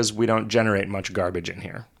 just because we don't generate much garbage in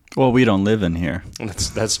here. Well, we don't live in here.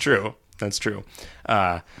 That's true. That's true.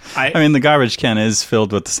 I mean, the garbage can is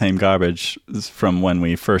filled with the same garbage from when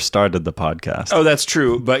we first started the podcast. Oh, that's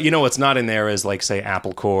true. But you know what's not in there is, like, say,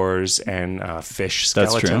 apple cores and fish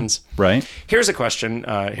skeletons. That's true. Right. Here's a question.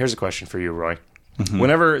 Here's a question for you, Roy. Mm-hmm.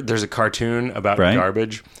 Whenever there's a cartoon about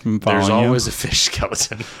garbage, there's always a fish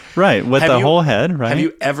skeleton. Right, with the whole head, right? Have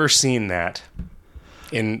you ever seen that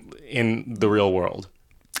in the real world?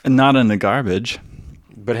 Not in the garbage.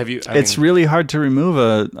 But have you... It's really hard to remove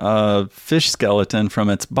a fish skeleton from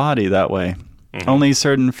its body that way. Mm-hmm. Only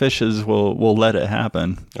certain fishes will let it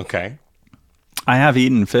happen. Okay. I have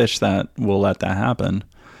eaten fish that will let that happen.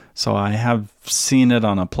 So I have seen it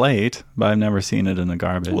on a plate, but I've never seen it in the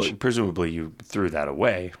garbage. Well, presumably you threw that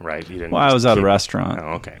away, right? You didn't. Well, I was at a restaurant.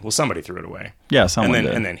 Oh, okay. Well, somebody threw it away. Yeah, someone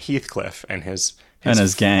did. And then Heathcliff and his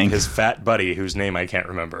gang. His fat buddy, whose name I can't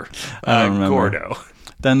remember. I don't remember. Gordo.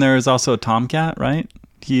 Then there's also Tomcat, right?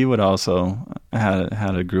 He would also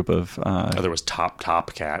had a group of... there was Top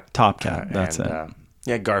Cat. Top Cat, that's it.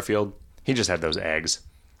 Yeah, Garfield. He just had those eggs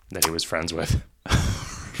that he was friends with.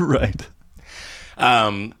 Right.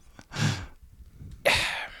 How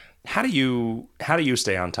do you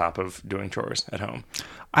stay on top of doing chores at home?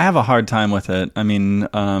 I have a hard time with it. I mean,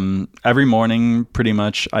 every morning, pretty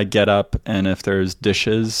much, I get up, and if there's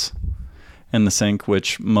dishes in the sink,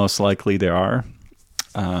 which most likely there are,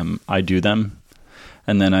 I do them.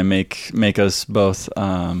 And then I make us both,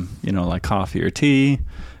 like coffee or tea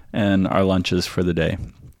and our lunches for the day.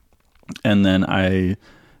 and then I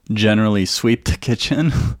generally sweep the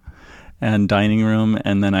kitchen and dining room,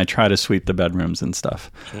 and then I try to sweep the bedrooms and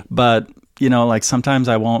stuff. But like sometimes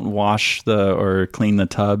I won't wash or clean the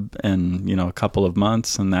tub in, a couple of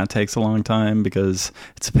months, and that takes a long time because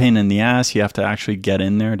it's a pain in the ass. You have to actually get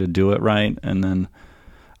in there to do it right. And then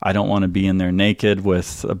I don't want to be in there naked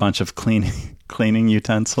with a bunch of cleaning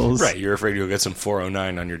utensils. Right. You're afraid you'll get some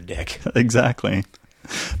 409 on your dick. Exactly.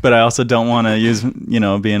 But I also don't want to use,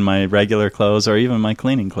 be in my regular clothes or even my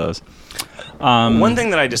cleaning clothes. One thing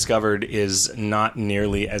that I discovered is not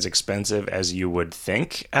nearly as expensive as you would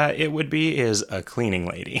think it would be is a cleaning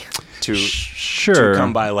lady to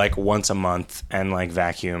come by like once a month and like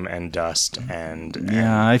vacuum and dust and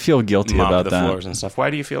I feel guilty mop about the that. floors and stuff. Why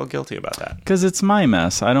do you feel guilty about that? Because it's my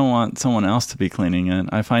mess. I don't want someone else to be cleaning it.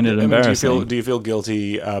 I find it embarrassing. Do you feel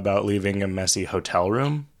guilty about leaving a messy hotel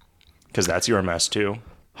room? Because that's your mess too.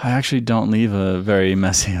 I actually don't leave a very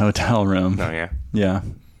messy hotel room. Oh yeah. Yeah.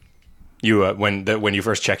 You when you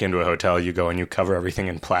first check into a hotel, you go and you cover everything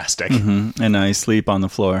in plastic, and I sleep on the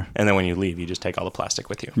floor. And then when you leave, you just take all the plastic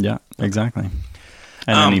with you. Yeah, exactly.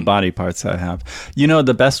 And any body parts I have.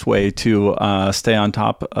 The best way to stay on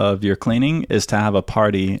top of your cleaning is to have a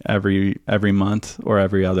party every month or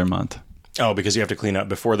every other month. Oh, because you have to clean up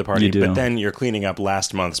before the party, but then you're cleaning up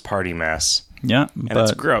last month's party mess. Yeah, and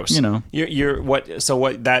it's gross.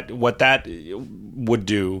 What that would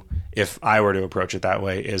do if I were to approach it that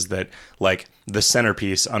way is that like the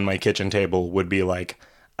centerpiece on my kitchen table would be like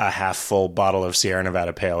a half full bottle of Sierra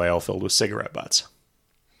Nevada Pale Ale filled with cigarette butts.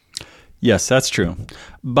 Yes, that's true.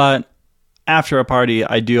 But after a party,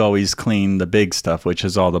 I do always clean the big stuff, which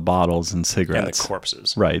is all the bottles and cigarettes. And the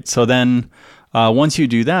corpses. Right. So then once you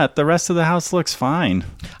do that, the rest of the house looks fine.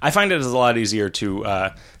 I find it is a lot easier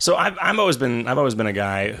to... so I've always been a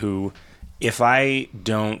guy who, if I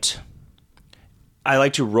don't... I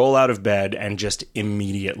like to roll out of bed and just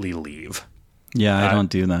immediately leave. Yeah, I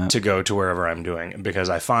don't do that. To go to wherever I'm doing. Because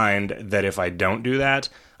I find that if I don't do that,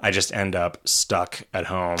 I just end up stuck at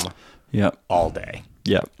home all day.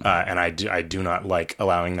 Yep. And I do not like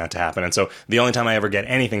allowing that to happen. And so the only time I ever get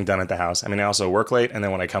anything done at the house, I also work late, and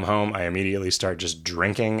then when I come home, I immediately start just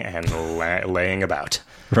drinking and laying about.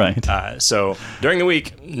 Right. So during the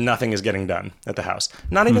week, nothing is getting done at the house.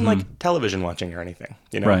 Not even like television watching or anything.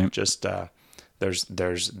 Right. Just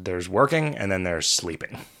there's working, and then there's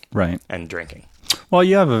sleeping. Right. And drinking. Well,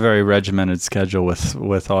 you have a very regimented schedule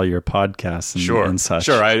with all your podcasts and such.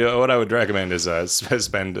 Sure. What I would recommend is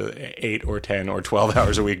spend 8 or 10 or 12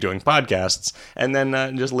 hours a week doing podcasts, and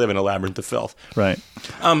then just live in a labyrinth of filth. Right.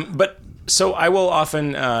 But so I will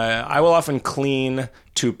often clean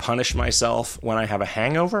to punish myself when I have a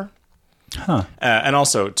hangover, and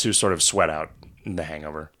also to sort of sweat out the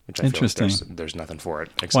hangover. Which I Interesting. feel like there's nothing for it.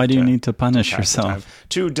 Why do you need to punish yourself?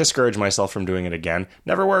 To discourage myself from doing it again.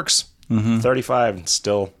 Never works. 35,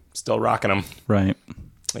 still rocking them. Right.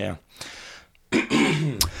 Yeah.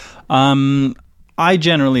 I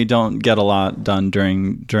generally don't get a lot done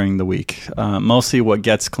during the week. Mostly what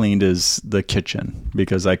gets cleaned is the kitchen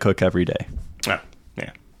because I cook every day. Oh,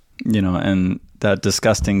 yeah. And that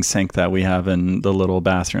disgusting sink that we have in the little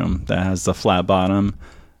bathroom that has the flat bottom,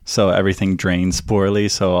 so everything drains poorly.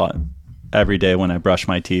 So every day when I brush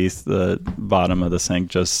my teeth, the bottom of the sink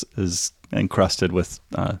just is encrusted with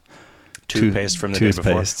toothpaste from the day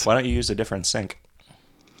before. Why don't you use a different sink?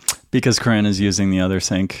 Because Corinne is using the other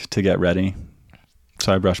sink to get ready.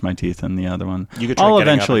 So I brush my teeth in the other one. You could try I'll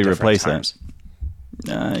getting eventually up at replace times.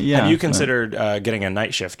 it. Yeah. Have you considered getting a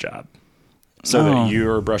night shift job? So that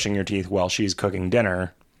you're brushing your teeth while she's cooking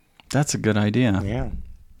dinner. That's a good idea. Yeah.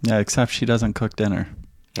 Yeah, except she doesn't cook dinner.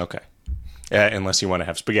 Okay. Unless you want to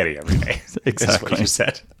have spaghetti every day. Exactly. That's what you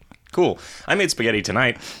said. Cool. I made spaghetti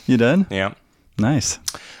tonight. You did? Yeah. Nice.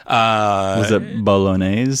 Was it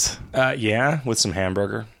bolognese? Yeah, with some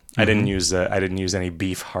hamburger. I didn't use any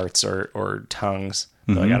beef hearts or tongues.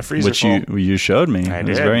 So I got a freezer full. Which you showed me. I it did.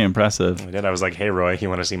 Was very impressive. I did. I was like, "Hey, Roy, you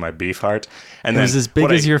want to see my beef heart?" And it was as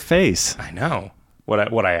big as your face. I know.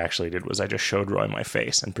 What I actually did was I just showed Roy my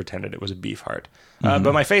face and pretended it was a beef heart.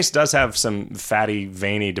 But my face does have some fatty,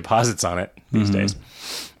 veiny deposits on it these days.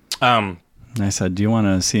 I said, "Do you want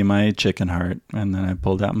to see my chicken heart?" And then I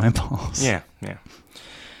pulled out my balls. Yeah.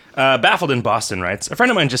 Baffled in Boston writes, a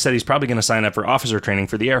friend of mine just said he's probably going to sign up for officer training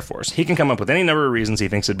for the Air Force. He can come up with any number of reasons he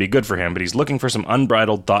thinks it'd be good for him, but he's looking for some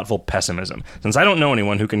unbridled, thoughtful pessimism. Since I don't know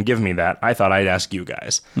anyone who can give me that, I thought I'd ask you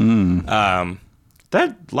guys.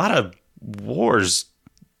 That lot of wars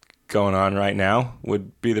going on right now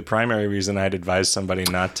would be the primary reason I'd advise somebody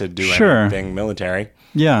not to do anything military.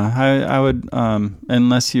 Yeah, I would,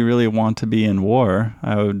 unless you really want to be in war,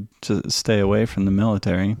 I would just stay away from the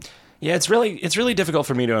military. Yeah, it's really difficult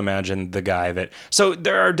for me to imagine the guy that. So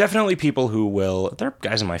there are definitely people who will. There are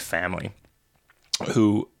guys in my family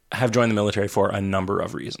who have joined the military for a number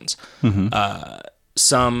of reasons.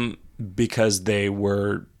 Some because they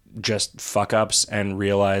were just fuck ups and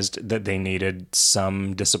realized that they needed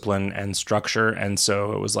some discipline and structure, and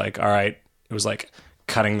so it was like, all right, it was like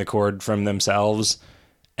cutting the cord from themselves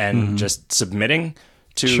and just submitting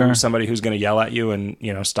to somebody who's going to yell at you and,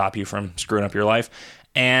 you know, stop you from screwing up your life.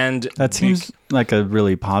 And that seems like a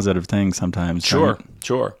really positive thing sometimes. Sure, right?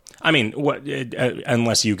 sure. I mean,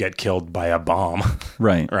 unless you get killed by a bomb,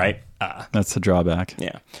 right? Right. That's the drawback.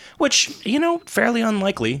 Yeah, which, you know, fairly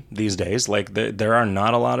unlikely these days. Like there are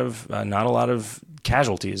not a lot of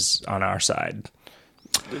casualties on our side,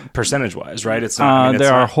 percentage wise, right? It's not. I mean,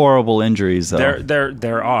 there are horrible injuries, though.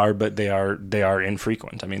 There are, but they are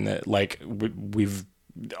infrequent. I mean, we've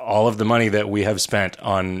all of the money that we have spent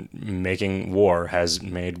on making war has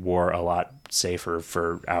made war a lot safer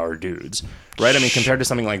for our dudes, right? I mean, compared to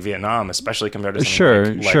something like Vietnam, especially compared to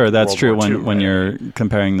something like that's World true War II, when you're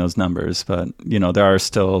comparing those numbers, but you know, there are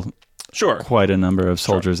still quite a number of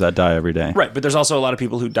soldiers that die every day, right? But there's also a lot of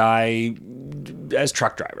people who die as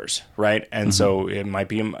truck drivers, right? And so there might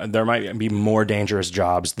be more dangerous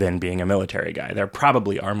jobs than being a military guy. There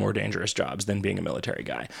probably are more dangerous jobs than being a military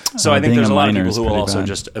guy. So I think there's a lot of people who will also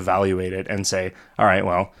just evaluate it and say, all right,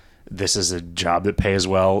 well, this is a job that pays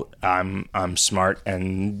well. I'm smart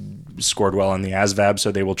and scored well on the ASVAB,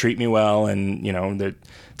 so they will treat me well. And, you know,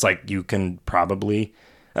 it's like you can probably,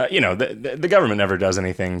 you know, the government never does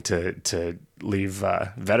anything to leave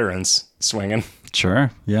veterans swinging.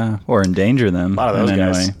 Sure, yeah, or endanger them. A lot of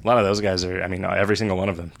those guys are. I mean, every single one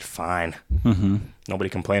of them, fine. Nobody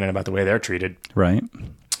complaining about the way they're treated. Right.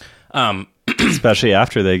 Especially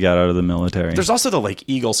after they got out of the military. There's also the like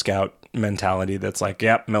Eagle Scout mentality that's like,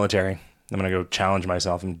 yep, military. I'm going to go challenge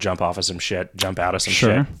myself and jump off of some shit, jump out of some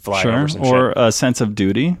shit, fly over some shit. Or a sense of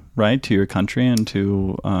duty, right, to your country and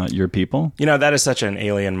to your people. You know, that is such an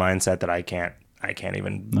alien mindset that I can't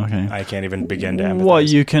even begin to empathize. Well,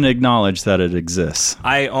 you can acknowledge that it exists.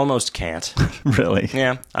 I almost can't. Really?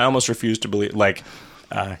 Yeah. I almost refuse to believe, like,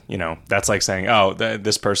 you know, that's like saying, oh,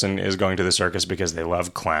 this person is going to the circus because they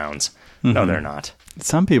love clowns. No, they're not.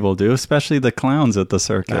 Some people do, especially the clowns at the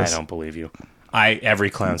circus. I don't believe you.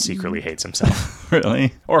 Every clown secretly hates himself.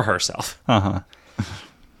 Really? Or herself. Uh-huh.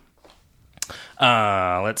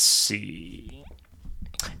 Let's see.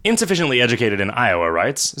 Insufficiently educated in Iowa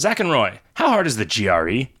writes, Zach and Roy, how hard is the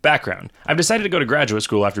GRE? Background. I've decided to go to graduate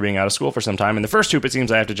school after being out of school for some time, and the first hoop it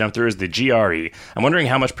seems I have to jump through is the GRE. I'm wondering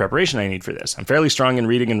how much preparation I need for this. I'm fairly strong in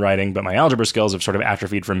reading and writing, but my algebra skills have sort of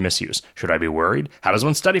atrophied from misuse. Should I be worried? How does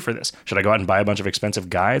one study for this? Should I go out and buy a bunch of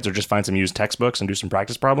expensive guides, or just find some used textbooks and do some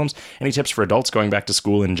practice problems? Any tips for adults going back to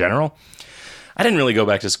school in general? I didn't really go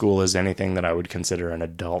back to school as anything that I would consider an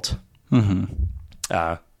adult.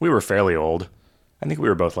 We were fairly old. I think we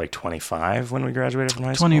were both like 25 when we graduated from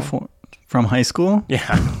high school. 24 from high school?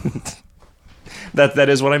 Yeah. that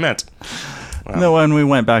is what I meant. Well, no, when we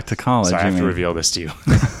went back to college. So I have to reveal this to you.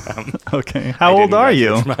 Okay. How old are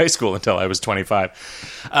you? From high school until I was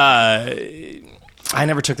 25. I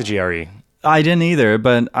never took the GRE. I didn't either,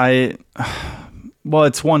 but well,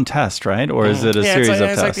 it's one test, right? Or is it a series of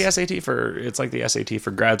tests? It's like the SAT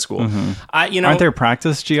for grad school. Aren't there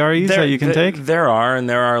practice GREs that you can take? There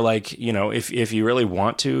are like, you know, if you really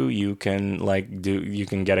want to, you can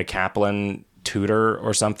get a Kaplan tutor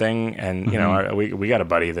or something, and you know, we got a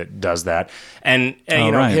buddy that does that, and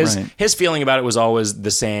you know, his feeling about it was always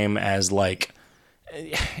the same as, like,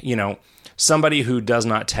 you know, somebody who does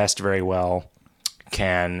not test very well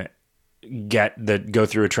can go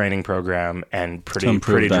through a training program and pretty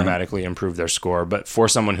dramatically improve their score. But for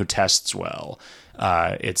someone who tests well,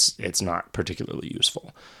 it's not particularly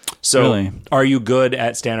useful. So really? Are you good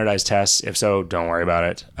at standardized tests? If so, don't worry about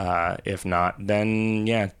it. If not, then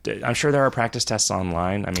yeah, I'm sure there are practice tests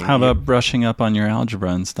online. I mean, how about brushing up on your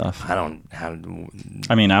algebra and stuff? I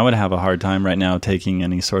would have a hard time right now taking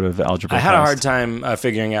any sort of algebra test. I had a hard time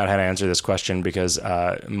figuring out how to answer this question because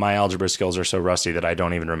my algebra skills are so rusty that I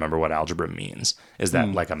don't even remember what algebra means. Is that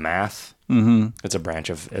like a math? Mm-hmm. It's a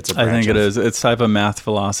branch of. I think it is. It's type of math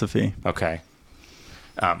philosophy. Okay.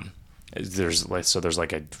 There's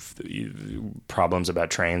problems about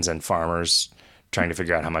trains and farmers trying to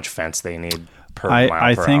figure out how much fence they need per mile per hour.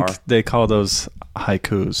 I think they call those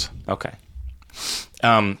haikus. Okay.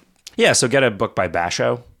 Yeah, so get a book by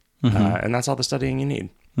Basho, and that's all the studying you need.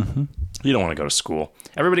 You don't want to go to school.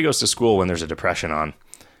 Everybody goes to school when there's a depression on.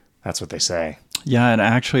 That's what they say. Yeah, it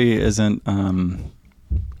actually isn't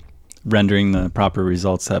rendering the proper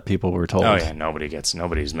results that people were told. Oh yeah,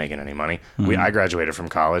 nobody's making any money. I graduated from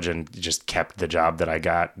college and just kept the job that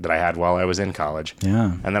I had while I was in college.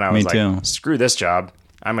 Yeah. And then I was me too. screw this job.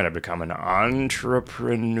 I'm going to become an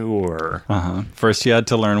entrepreneur. First, you had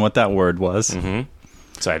to learn what that word was.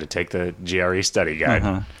 So I had to take the GRE study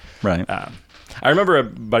guide. Right. I remember a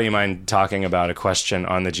buddy of mine talking about a question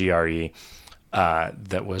on the GRE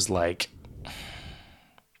that was like,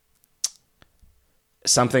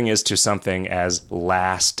 something is to something as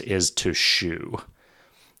last is to shoe.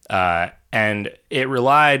 And it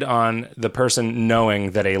relied on the person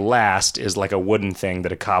knowing that a last is like a wooden thing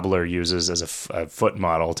that a cobbler uses as a foot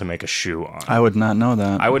model to make a shoe on. I would not know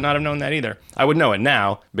that. I would not have known that either. I would know it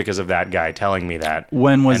now because of that guy telling me that.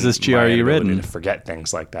 When was this GRE written? To forget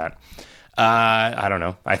things like that. I don't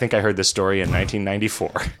know. I think I heard this story in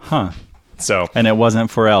 1994. Huh. So, and it wasn't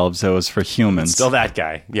for elves; it was for humans. Still that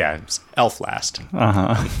guy. Yeah, it was elf last.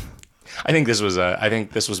 I think this was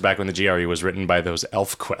back when the GRE was written by those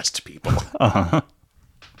ElfQuest people.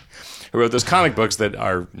 Who wrote those comic books that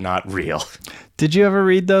are not real. Did you ever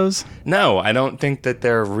read those? No, I don't think that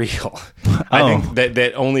they're real. I think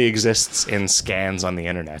that only exists in scans on the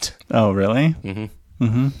internet. Oh, really?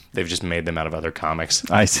 They've just made them out of other comics.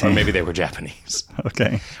 I see. Or maybe they were Japanese.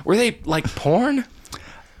 Okay. Were they like porn?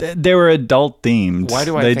 They were adult themed. Why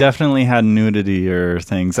do I They think... definitely had nudity or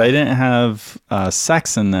things. I didn't have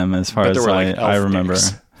sex in them as far as I remember.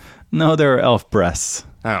 Dicks. No, they were elf breasts.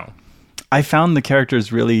 Oh. I found the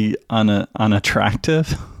characters really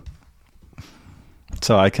unattractive.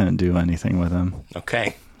 So I couldn't do anything with them.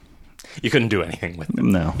 Okay. You couldn't do anything with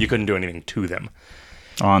them. No. You couldn't do anything to them.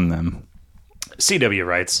 On them. CW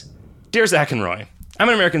writes, Dear Zach and Roy, I'm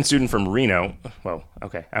an American student from Reno.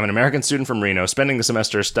 I'm an American student from Reno, spending the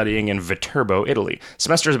semester studying in Viterbo, Italy.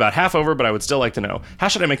 Semester is about half over, but I would still like to know, how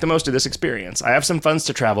should I make the most of this experience? I have some funds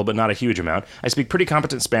to travel, but not a huge amount. I speak pretty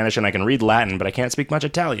competent Spanish, and I can read Latin, but I can't speak much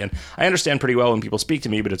Italian. I understand pretty well when people speak to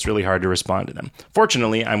me, but it's really hard to respond to them.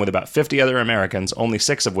 Fortunately, I'm with about 50 other Americans, only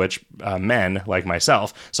 6 of which men, like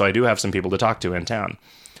myself, so I do have some people to talk to in town.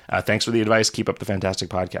 Thanks for the advice. Keep up the fantastic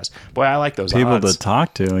podcast. Boy, I like those people odds. to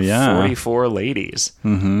talk to, yeah. 44 ladies.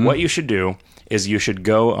 What you should do is you should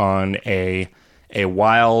go on a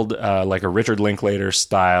wild, like a Richard Linklater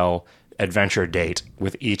style adventure date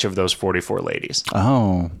with each of those 44 ladies.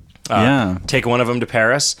 Oh, yeah. Take one of them to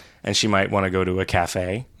Paris, and she might want to go to a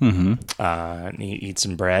cafe and eat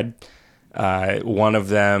some bread. One of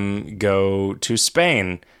them go to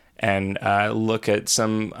Spain and look at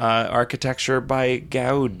some architecture by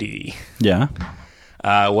Gaudi. Yeah.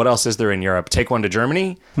 What else is there in Europe? Take one to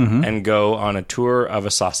Germany and go on a tour of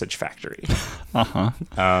a sausage factory.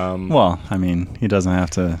 Well, I mean, he doesn't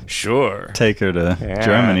have to take her to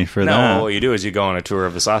Germany for that. No, what you do is you go on a tour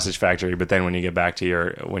of a sausage factory, but then when you get back to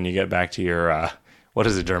your what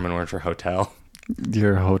is the German word for hotel?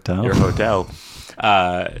 Your hotel. Your hotel.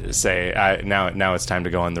 Now it's time to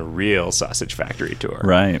go on the real sausage factory tour.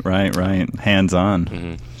 Right. Hands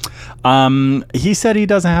on. He said he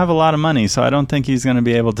doesn't have a lot of money, so I don't think he's going to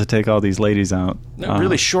be able to take all these ladies out. No,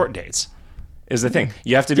 really short dates is the thing.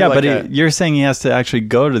 You have to do you're saying he has to actually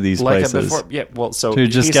go to these places. To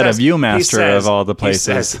just get a Viewmaster of all the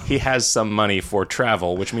places. He has some money for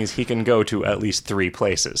travel, which means he can go to at least 3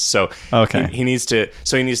 places. So he needs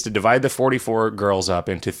to divide the 44 girls up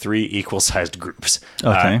into 3 equal-sized groups.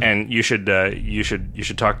 Okay. And you should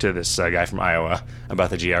talk to this guy from Iowa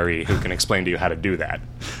about the GRE who can explain to you how to do that.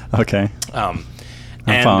 Okay. I'm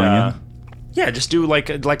following you. Yeah, just do like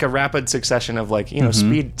a rapid succession of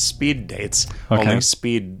speed dates. Okay. Only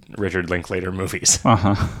speed Richard Linklater movies.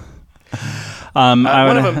 One of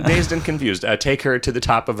them, Dazed and Confused. Take her to the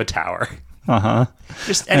top of a tower.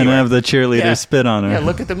 Just anywhere. And have the cheerleader spit on her. Yeah,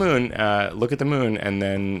 look at the moon, and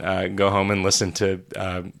then go home and listen to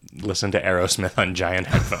Aerosmith on giant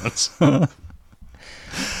headphones.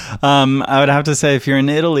 I would have to say, if you're in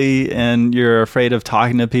Italy and you're afraid of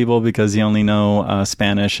talking to people because you only know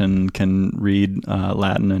Spanish and can read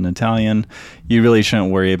Latin and Italian, you really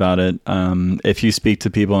shouldn't worry about it. If you speak to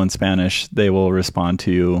people in Spanish, they will respond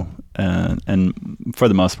to you, and for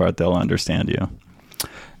the most part, they'll understand you.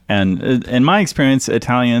 And in my experience,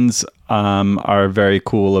 Italians are very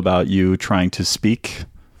cool about you trying to speak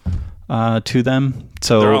to them.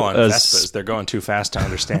 So they're all on Vespas. They're going too fast to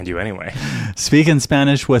understand you anyway. Speak in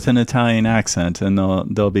Spanish with an Italian accent, and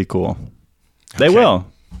they'll be cool. They will.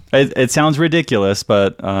 It sounds ridiculous,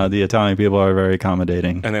 but the Italian people are very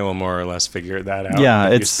accommodating. And they will more or less figure that out. Yeah,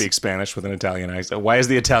 if you speak Spanish with an Italian accent. Why is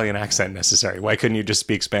the Italian accent necessary? Why couldn't you just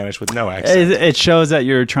speak Spanish with no accent? It shows that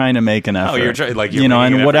you're trying to make an effort. Oh, you're trying, like, you're you know,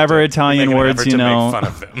 making and an whatever effort to, Italian words you know. Make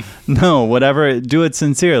fun of them. No, whatever. Do it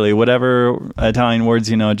sincerely. Whatever Italian words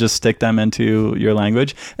you know, just stick them into your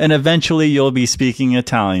language, and eventually you'll be speaking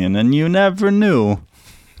Italian, and you never knew.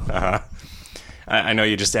 I know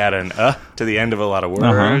you just add an to the end of a lot of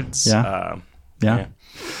words. Yeah.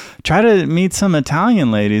 Try to meet some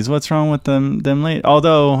Italian ladies. What's wrong with them ladies?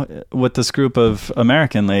 Although with this group of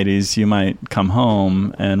American ladies, you might come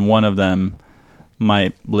home and one of them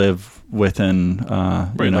might live within,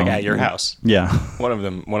 like at your house. Yeah. One of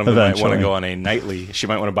them might want to go on a nightly. She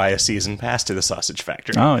might want to buy a season pass to the sausage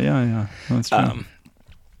factory. Oh yeah. That's true.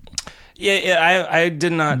 I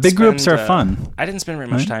did not. Big groups are fun. I didn't spend very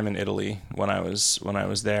much time in Italy when I was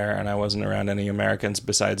there, and I wasn't around any Americans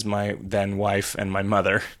besides my then wife and my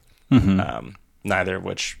mother. Neither of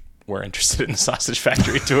which were interested in the sausage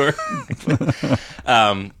factory tour.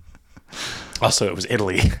 Also, it was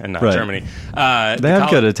Italy and not Germany. They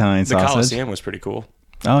have good Italian sausage. The Colosseum was pretty cool.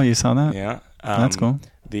 Oh, you saw that? Yeah, that's cool.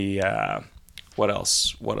 What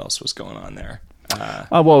else was going on there?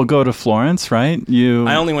 Go to Florence, right?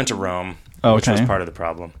 I only went to Rome, which was part of the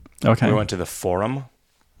problem. Okay. We went to the Forum.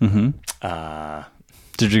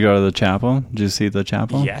 Did you go to the chapel? Did you see the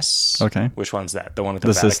chapel? Yes. Okay. Which one's that? The one at the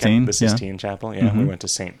Vatican? Sistine? The Sistine Chapel? Yeah, we went to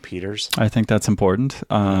St. Peter's. I think that's important.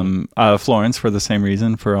 Florence, for the same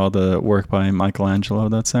reason, for all the work by Michelangelo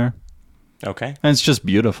that's there. Okay. And it's just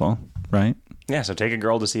beautiful, right? Yeah, so take a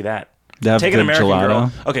girl to see that. Take an American gelato.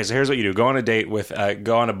 girl. Okay, so here's what you do: go on a date with,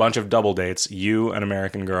 go on a bunch of double dates. You, an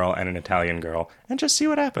American girl, and an Italian girl, and just see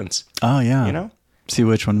what happens. Oh yeah, you know, see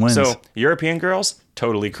which one wins. So European girls,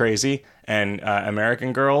 totally crazy, and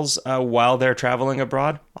American girls, while they're traveling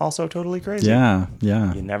abroad, also totally crazy. Yeah.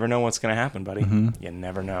 You never know what's going to happen, buddy. You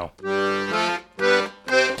never know.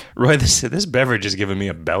 Roy, this beverage is giving me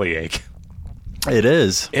a bellyache. It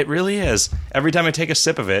is. It really is. Every time I take a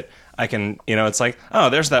sip of it, I can, it's like, oh,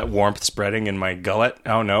 there's that warmth spreading in my gullet.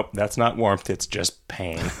 Oh, no, that's not warmth. It's just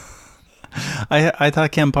pain. I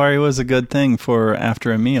thought Campari was a good thing for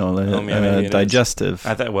after a meal, digestive.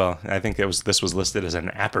 I think this was listed as an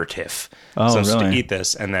aperitif. Oh, so really? To eat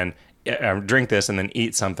this and then drink this and then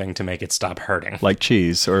eat something to make it stop hurting. Like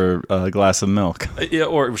cheese or a glass of milk.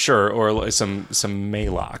 Or some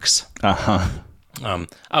Maalox.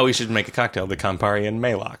 We should make a cocktail, the Campari and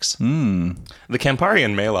Maalox. The Campari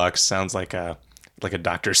and Maalox sounds like a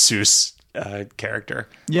Dr. Seuss character.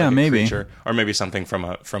 Yeah, like maybe. Creature, or maybe something from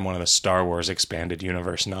one of the Star Wars expanded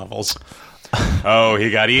universe novels. Oh,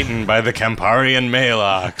 he got eaten by the Campari and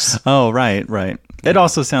Maalox. Oh, right. It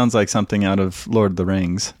also sounds like something out of Lord of the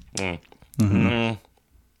Rings. The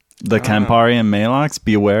Campari and Maalox.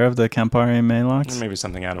 Beware of the Campari and Maalox. Maybe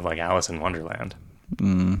something out of like Alice in Wonderland.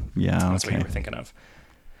 Yeah, that's what you were thinking of.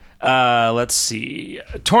 Let's see.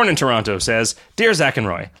 Torn in Toronto says, Dear Zach and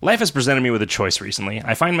Roy, life has presented me with a choice recently.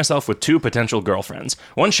 I find myself with two potential girlfriends.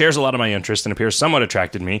 One shares a lot of my interests and appears somewhat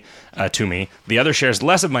attracted to me. The other shares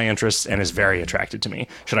less of my interests and is very attracted to me.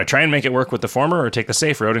 Should I try and make it work with the former or take the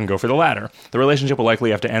safe road and go for the latter? The relationship will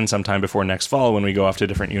likely have to end sometime before next fall when we go off to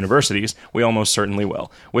different universities. We almost certainly will.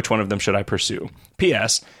 Which one of them should I pursue?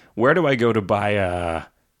 P.S. Where do I go to buy a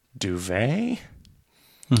duvet?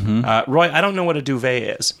 Roy, I don't know what a duvet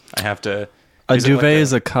is. I have to... A duvet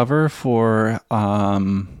is a cover for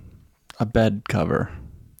a bed cover.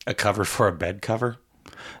 A cover for a bed cover?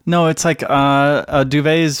 No, it's like a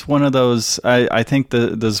duvet is one of those... I think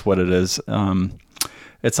this is what it is.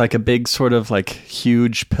 It's like a big sort of like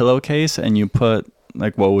huge pillowcase, and you put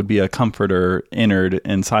like what would be a comforter innard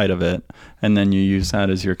inside of it, and then you use that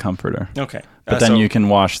as your comforter. Okay. But then you can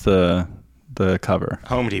wash the cover.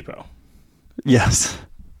 Home Depot. Yes.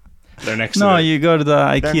 They're next you go to the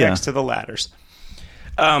IKEA. They're next to the ladders.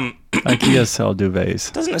 IKEA sell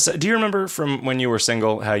duvets. Do you remember from when you were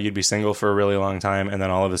single how you'd be single for a really long time and then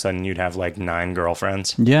all of a sudden you'd have like 9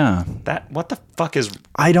 girlfriends? Yeah. What the fuck is...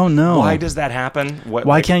 I don't know. Why does that happen?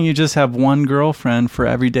 Why can't you just have one girlfriend for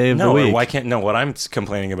every day of the week? What I'm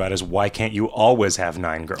complaining about is why can't you always have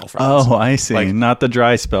 9 girlfriends? Oh, I see. Not the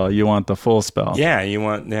dry spell. You want the full spell. Yeah, you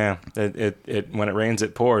want... Yeah. It when it rains,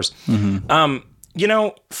 it pours.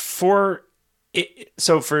 For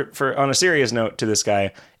on a serious note to this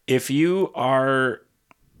guy, if you are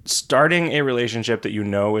starting a relationship that you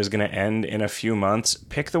know is going to end in a few months,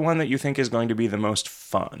 pick the one that you think is going to be the most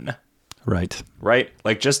fun. Right.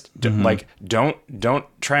 Like just like don't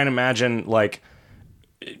try and imagine like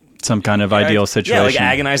some kind of ideal situation. Yeah, like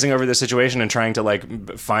agonizing over the situation and trying to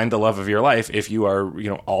like find the love of your life if you are,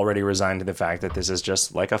 already resigned to the fact that this is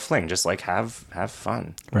just like a fling, just like have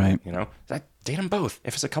fun. Right. Date them both.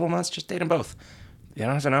 If it's a couple months, just date them both. You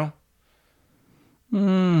don't have to know.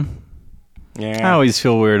 Yeah. I always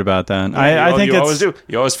feel weird about that. Yeah, I think you always do.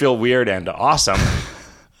 You always feel weird and awesome.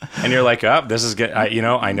 And you're like, this is good.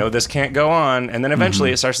 I know this can't go on. And then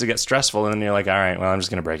eventually it starts to get stressful. And then you're like, all right, well, I'm just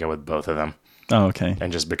going to break up with both of them. Oh, okay.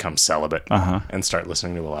 And just become celibate. And start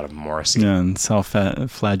listening to a lot of Morrissey. Yeah, and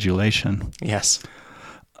self-flagellation. Yes.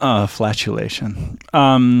 Flatulation.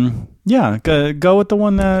 Yeah, go with the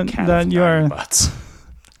one that you are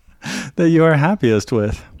that you are happiest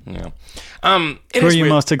with. Yeah. Who are you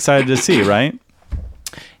most excited to see, right?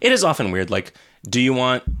 It is often weird. Like, do you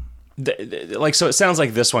want... so it sounds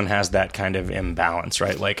like this one has that kind of imbalance,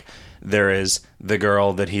 right? Like, there is the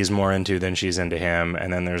girl that he's more into than she's into him,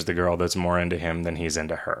 and then there's the girl that's more into him than he's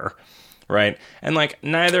into her, right? And, like,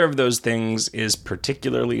 neither of those things is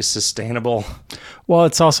particularly sustainable. Well,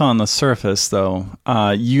 it's also on the surface, though.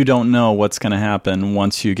 You don't know what's going to happen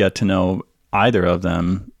once you get to know either of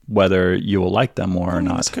them, whether you will like them more or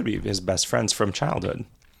not. This could be his best friends from childhood,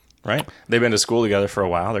 right? They've been to school together for a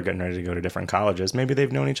while. They're getting ready to go to different colleges. Maybe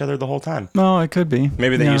they've known each other the whole time. No, it could be.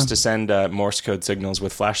 Maybe they used to send Morse code signals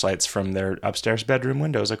with flashlights from their upstairs bedroom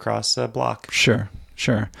windows across a block. Sure.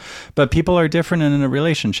 But people are different in a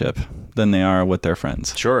relationship than they are with their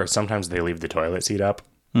friends. Sure. Sometimes they leave the toilet seat up.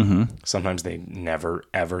 Mm-hmm. Sometimes they never,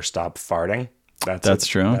 ever stop farting. That's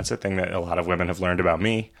true. That's a thing that a lot of women have learned about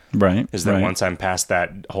me. Right. Is that once I'm past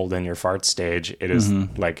that hold in your fart stage, it is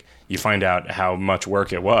like you find out how much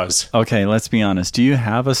work it was. Okay, let's be honest. Do you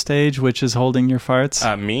have a stage which is holding your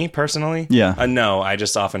farts? Me, personally? Yeah. No, I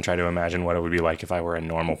just often try to imagine what it would be like if I were a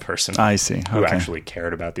normal person. I see. Okay. Who actually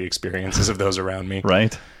cared about the experiences of those around me.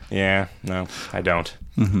 Right. Yeah, no, I don't.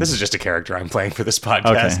 This is just a character I'm playing for this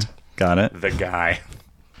podcast. Okay, got it. The guy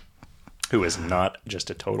who is not just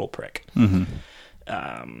a total prick.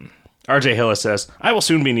 RJ Hillis says, I will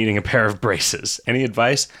soon be needing a pair of braces. Any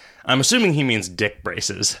advice? I'm assuming he means dick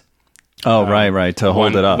braces. Oh, right. To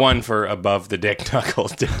hold it up. One for above the dick knuckle,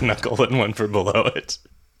 and one for below it.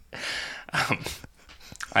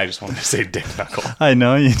 I just wanted to say dick knuckle. I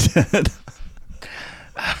know you did.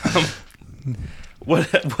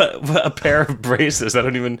 What a pair of braces. I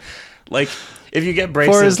don't even... Like, if you get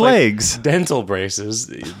braces... For his like legs. Dental braces,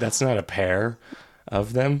 that's not a pair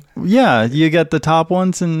of them. Yeah, you get the top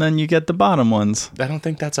ones and then you get the bottom ones. I don't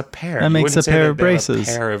think that's a pair. That makes a pair of braces.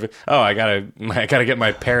 I gotta get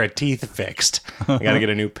my pair of teeth fixed. I gotta get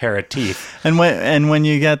a new pair of teeth. And when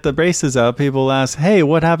you get the braces out, people ask, "Hey,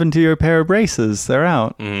 what happened to your pair of braces? They're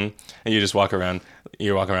out." Mm-hmm. And you just walk around.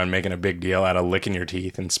 You walk around making a big deal out of licking your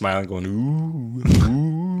teeth and smiling, going,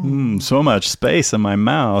 "Ooh, so much space in my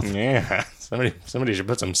mouth." Yeah, somebody should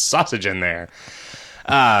put some sausage in there.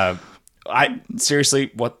 I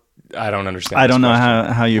seriously, what? I don't understand. I don't know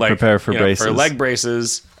how you prepare for braces. For leg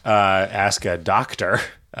braces, ask a doctor,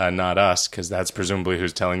 not us, because that's presumably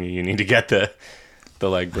who's telling you need to get the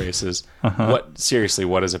leg braces. What seriously?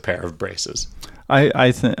 What is a pair of braces?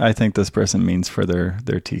 I think this person means for their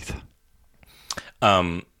teeth.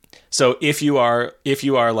 So if you are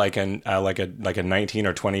like a 19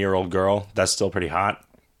 or 20-year-old girl, that's still pretty hot.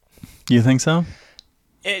 You think so?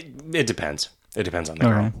 It depends. It depends on the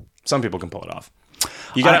girl. Some people can pull it off.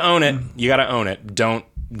 You gotta own it. Don't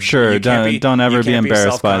ever be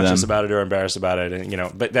embarrassed by them. Self-conscious about it or embarrassed about it,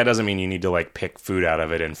 and But that doesn't mean you need to like pick food out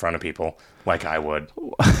of it in front of people, like I would.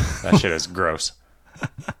 That shit is gross.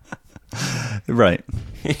 Right.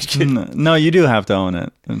 No, you do have to own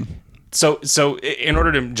it. So in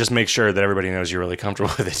order to just make sure that everybody knows you're really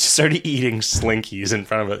comfortable with it, just start eating Slinkies in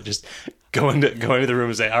front of it. Just go into the room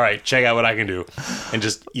and say, all right, check out what I can do. And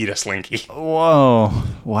just eat a Slinky. Whoa.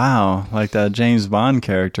 Wow. Like that James Bond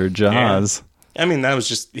character, Jaws. Yeah. I mean, that was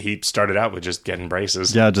just, he started out with just getting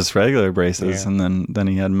braces. Yeah, just regular braces. Yeah. And then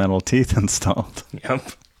he had metal teeth installed. Yep.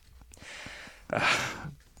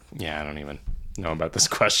 Yeah, I don't even know about this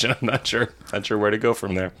question. I'm not sure where to go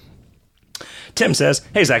from there. Tim says,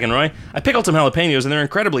 hey, Zach and Roy, I pickled some jalapenos and they're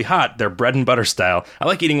incredibly hot. They're bread and butter style. I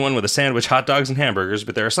like eating one with a sandwich, hot dogs, and hamburgers,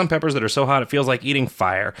 but there are some peppers that are so hot it feels like eating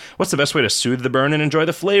fire. What's the best way to soothe the burn and enjoy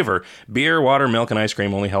the flavor? Beer, water, milk, and ice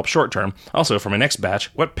cream only help short term. Also, for my next batch,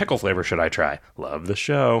 what pickle flavor should I try? Love the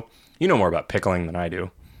show. You know more about pickling than I do.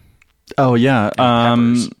 Oh, yeah.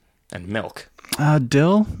 And peppers and milk.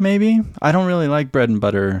 Dill, maybe? I don't really like bread and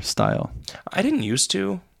butter style. I didn't used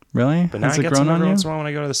to. Really? But now I get some every once in a while when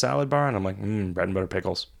I go to the salad bar, and I'm like, bread and butter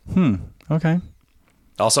pickles. Okay.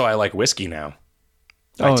 Also, I like whiskey now.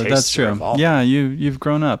 Oh, that's true. Yeah, you've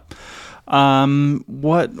grown up.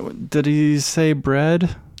 What did he say?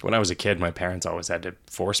 Bread? When I was a kid, my parents always had to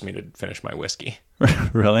force me to finish my whiskey.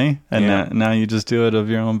 Really? And Yeah. now you just do it of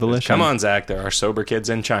your own volition. Come on, Zach. There are sober kids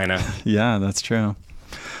in China. Yeah, that's true.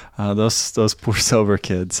 Those poor sober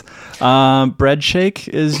kids. Bread shake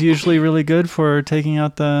is usually really good for taking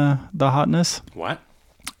out the hotness. What?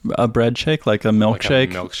 A bread shake, like a Like a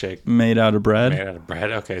milkshake, milkshake made out of bread. made out of bread?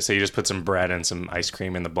 Okay, so you just put some bread and some ice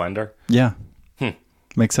cream in the blender? Yeah.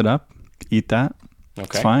 Mix it up. Eat that. Okay.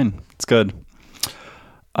 It's fine. It's good.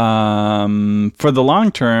 For the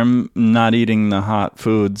long term, not eating the hot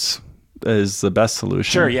foods is the best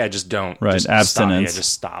solution. Sure, yeah, just don't. Right, Just abstinence. Stop. Yeah,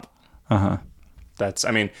 just stop. Uh-huh. That's,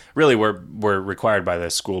 I mean, really, we're required by the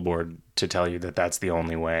school board to tell you that that's the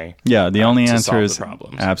only way. Yeah, the only to answer solve is the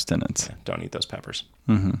problems. abstinence. Don't eat those peppers.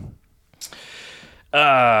 Wait,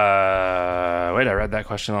 I read that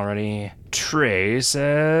question already. Trey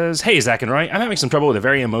says, "Hey, Zach and Roy, I'm having some trouble with a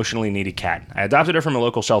very emotionally needy cat. I adopted her from a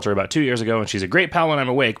local shelter about 2 years ago, and she's a great pal when I'm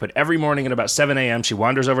awake, but every morning at about 7 a.m., she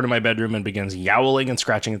wanders over to my bedroom and begins yowling and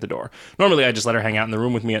scratching at the door. Normally, I just let her hang out in the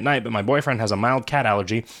room with me at night, but my boyfriend has a mild cat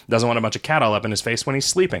allergy, doesn't want a bunch of cat all up in his face when he's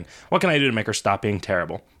sleeping. What can I do to make her stop being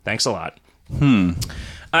terrible? Thanks a lot."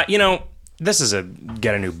 This is a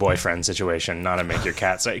get a new boyfriend situation, not a make your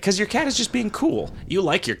cat say, because your cat is just being cool. You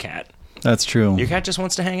like your cat. That's true. Your cat just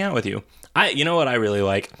wants to hang out with you. You know what I really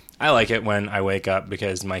like? I like it when I wake up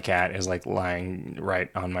because my cat is like lying right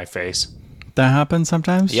on my face. That happens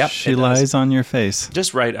sometimes? Yep, She it does. lies on your face.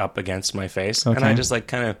 Just right up against my face. And I Okay. just like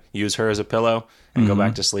kind of use her as a pillow and go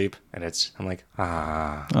back to sleep. And I'm like,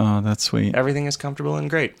 Oh, that's sweet. everything is comfortable and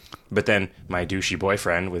great. But then my douchey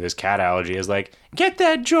boyfriend with his cat allergy is like, "Get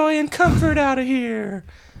that joy and comfort out of here."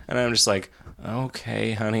 And I'm just like,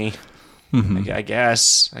 "Okay, honey, I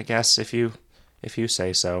guess if you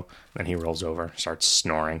say so." Then he rolls over, starts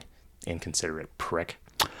snoring. Inconsiderate prick.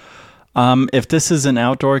 If this is an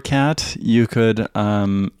outdoor cat, you could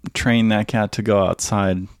train that cat to go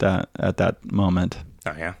outside at that moment.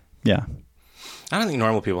 Oh yeah. Yeah. I don't think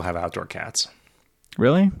normal people have outdoor cats.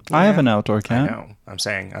 Really? I have an outdoor cat. No, I'm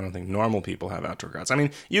saying I don't think normal people have outdoor cats. I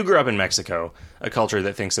mean, you grew up in Mexico, a culture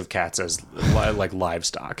that thinks of cats as like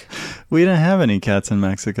livestock. We didn't have any cats in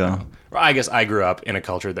Mexico. Or I guess I grew up in a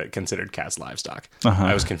culture that considered cats livestock.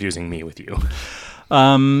 I was confusing me with you.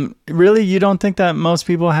 Really? You don't think that most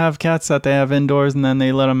people have cats that they have indoors and then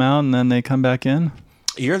they let them out and then they come back in?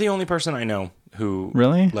 You're the only person I know who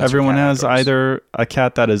Really? lets her Everyone cat has outdoors. either a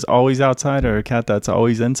cat that is always outside or a cat that's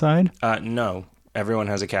always inside? No, everyone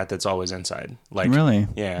has a cat that's always inside. Like Really?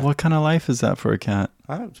 Yeah. What kind of life is that for a cat?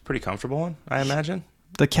 It's a pretty comfortable one, I imagine.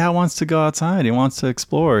 The cat wants to go outside. He wants to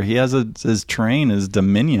explore. He has his terrain, his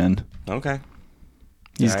dominion. Okay,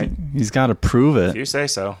 He's Right. got to prove if it. you say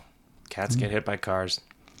so. Cats get hit by cars,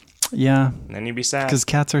 Yeah, and then you'd be sad. because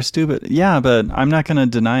cats are stupid. Yeah, but I'm not going to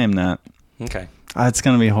deny him that. Okay. It's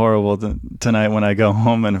going to be horrible tonight when I go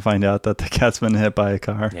home and find out that the cat's been hit by a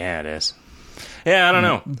car. Yeah, it is. Yeah, I don't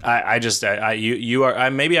know.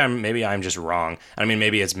 Maybe I'm just wrong. I mean,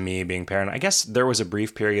 maybe it's me being paranoid. I guess there was a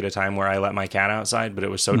brief period of time where I let my cat outside, but it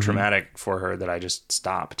was so traumatic for her that I just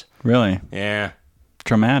stopped. Really? Yeah.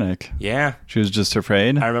 Traumatic. Yeah. She was just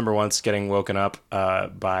afraid? I remember once getting woken up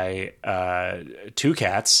by two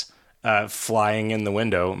cats flying in the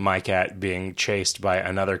window, my cat being chased by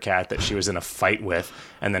another cat that she was in a fight with,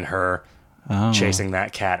 and then her chasing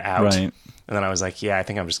that cat out. Right. And then I was like, yeah, I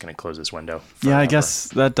think I'm just going to close this window. Yeah, I forever. guess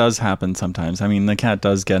that does happen sometimes. I mean, the cat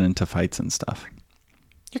does get into fights and stuff.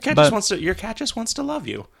 Your cat just wants to love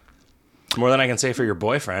you. More than I can say for your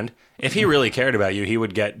boyfriend. If he really cared about you, he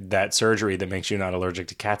would get that surgery that makes you not allergic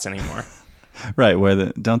to cats anymore. Right,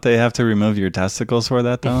 don't they have to remove your testicles for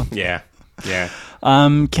that, though? Yeah. Yeah.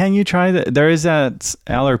 Can you try that? There is that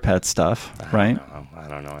Allerpet stuff, right? I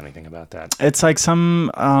don't know anything about that. It's like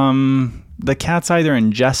the cats either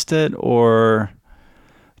ingest it or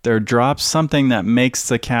there drops something that makes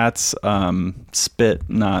the cat's spit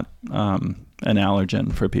not an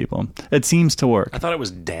allergen for people. It seems to work. I thought it was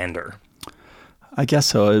dander. I guess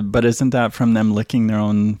so, but isn't that from them licking their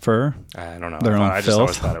own fur? I don't know. Their own I just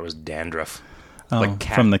always filth? thought it was dandruff.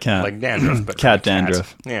 From the cat. Like dandruff, but Cat from a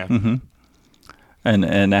dandruff. Yeah. Mm-hmm. And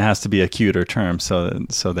it has to be a cuter term, so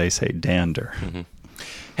they say dander. Mm-hmm.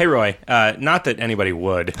 Hey, Roy, not that anybody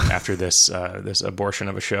would after this this abortion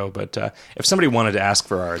of a show, but if somebody wanted to ask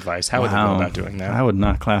for our advice, how would they go about doing that? I would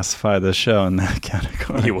not classify the show in that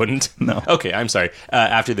category. You wouldn't? No. Okay, I'm sorry.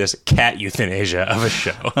 After this cat euthanasia of a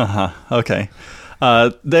show. Okay.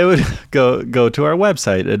 They would go to our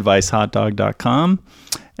website, advicehotdog.com,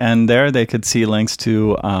 and there they could see links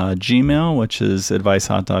to Gmail, which is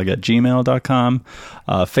advicehotdog@gmail.com,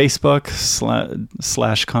 Facebook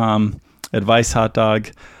 /com, Advice Hot Dog.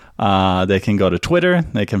 They can go to Twitter.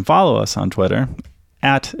 They can follow us on Twitter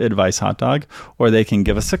at Advice Hot Dog, or they can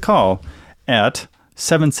give us a call at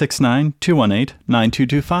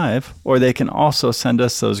 769-218-9225, or they can also send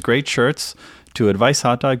us those great shirts to Advice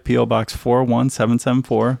Hot Dog, P.O. Box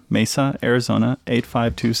 41774, Mesa, Arizona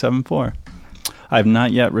 85274. I've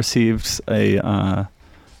not yet received an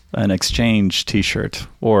exchange T-shirt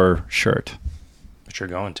or shirt. But you're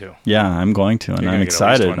going to. Yeah, I'm going to, and I'm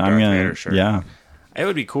excited. I'm going to. Yeah. It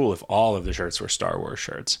would be cool if all of the shirts were Star Wars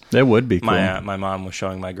shirts. It would be cool. My mom was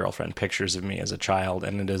showing my girlfriend pictures of me as a child,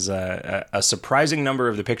 and it is a surprising number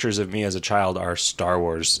of the pictures of me as a child are Star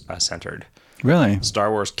Wars centered. Really? Star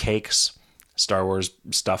Wars cakes, Star Wars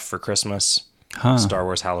stuff for Christmas, Star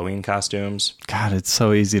Wars Halloween costumes. God, it's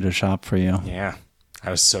so easy to shop for you. Yeah,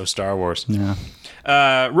 I was so Star Wars. Yeah.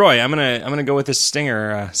 Roy, I'm gonna go with this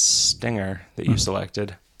stinger that you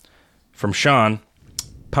selected from Sean.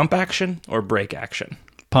 Pump action or brake action?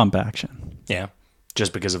 Pump action. Yeah,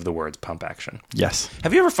 just because of the words pump action. Yes.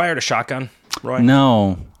 Have you ever fired a shotgun, Roy?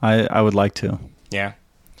 No, I would like to. Yeah.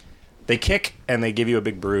 They kick and they give you a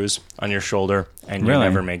big bruise on your shoulder, and you Really?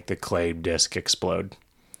 never make the clay disc explode.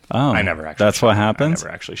 Oh, I never actually. That's what happens? I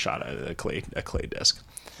never actually shot a clay disc.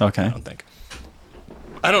 Okay. I don't think.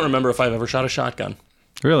 I don't remember if I've ever shot a shotgun.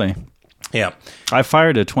 Really? Yeah. I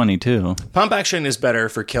fired a 22. Pump action is better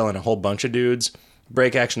for killing a whole bunch of dudes.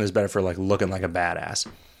 Brake action is better for like looking like a badass,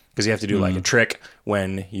 because you have to do like a trick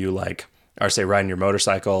when you like are, say, riding your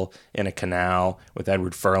motorcycle in a canal with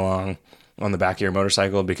Edward Furlong on the back of your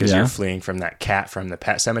motorcycle because Yeah. you're fleeing from that cat from the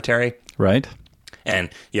pet cemetery. Right? And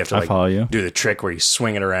you have to I follow you. do the trick where you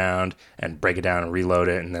swing it around and break it down and reload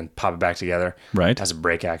it and then pop it back together. Right. That's a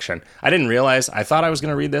brake action. I didn't realize. I thought I was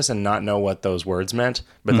going to read this and not know what those words meant,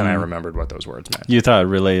 but then I remembered what those words meant. You thought it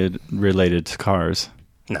related to Cars,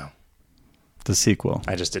 No, the sequel.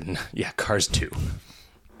 I just didn't. Yeah, Cars 2,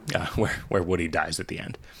 where Woody dies at the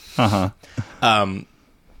end. Uh-huh.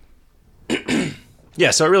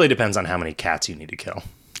 Yeah, so it really depends on how many cats you need to kill.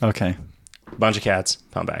 Okay. Bunch of cats,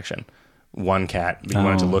 pump action. One cat, you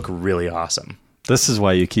want it to look really awesome. This is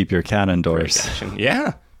why you keep your cat indoors. Action.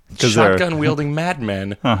 Yeah. 'Cause they're- Shotgun-wielding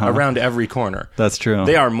madmen around every corner. That's true.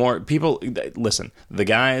 They are more... People... Listen, the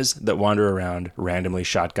guys that wander around randomly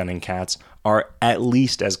shotgunning cats are at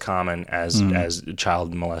least as common as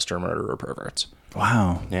child molester, murderer, perverts.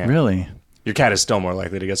 Wow. Yeah. Really? Your cat is still more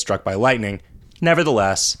likely to get struck by lightning.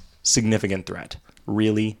 Nevertheless, significant threat.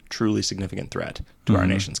 Really, truly significant threat to our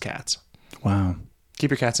nation's cats. Wow.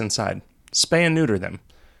 Keep your cats inside. Spay and neuter them.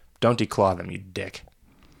 Don't declaw them, you dick.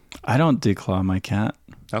 I don't declaw my cat.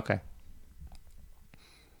 Okay.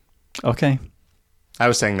 Okay. I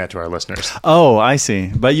was saying that to our listeners. Oh, I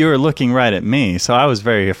see. But you were looking right at me, so I was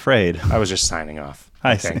very afraid. I was just signing off.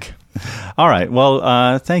 I think. All right.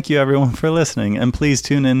 Well, thank you, everyone, for listening. And please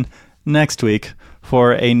tune in next week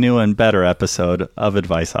for a new and better episode of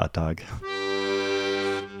Advice Hot Dog.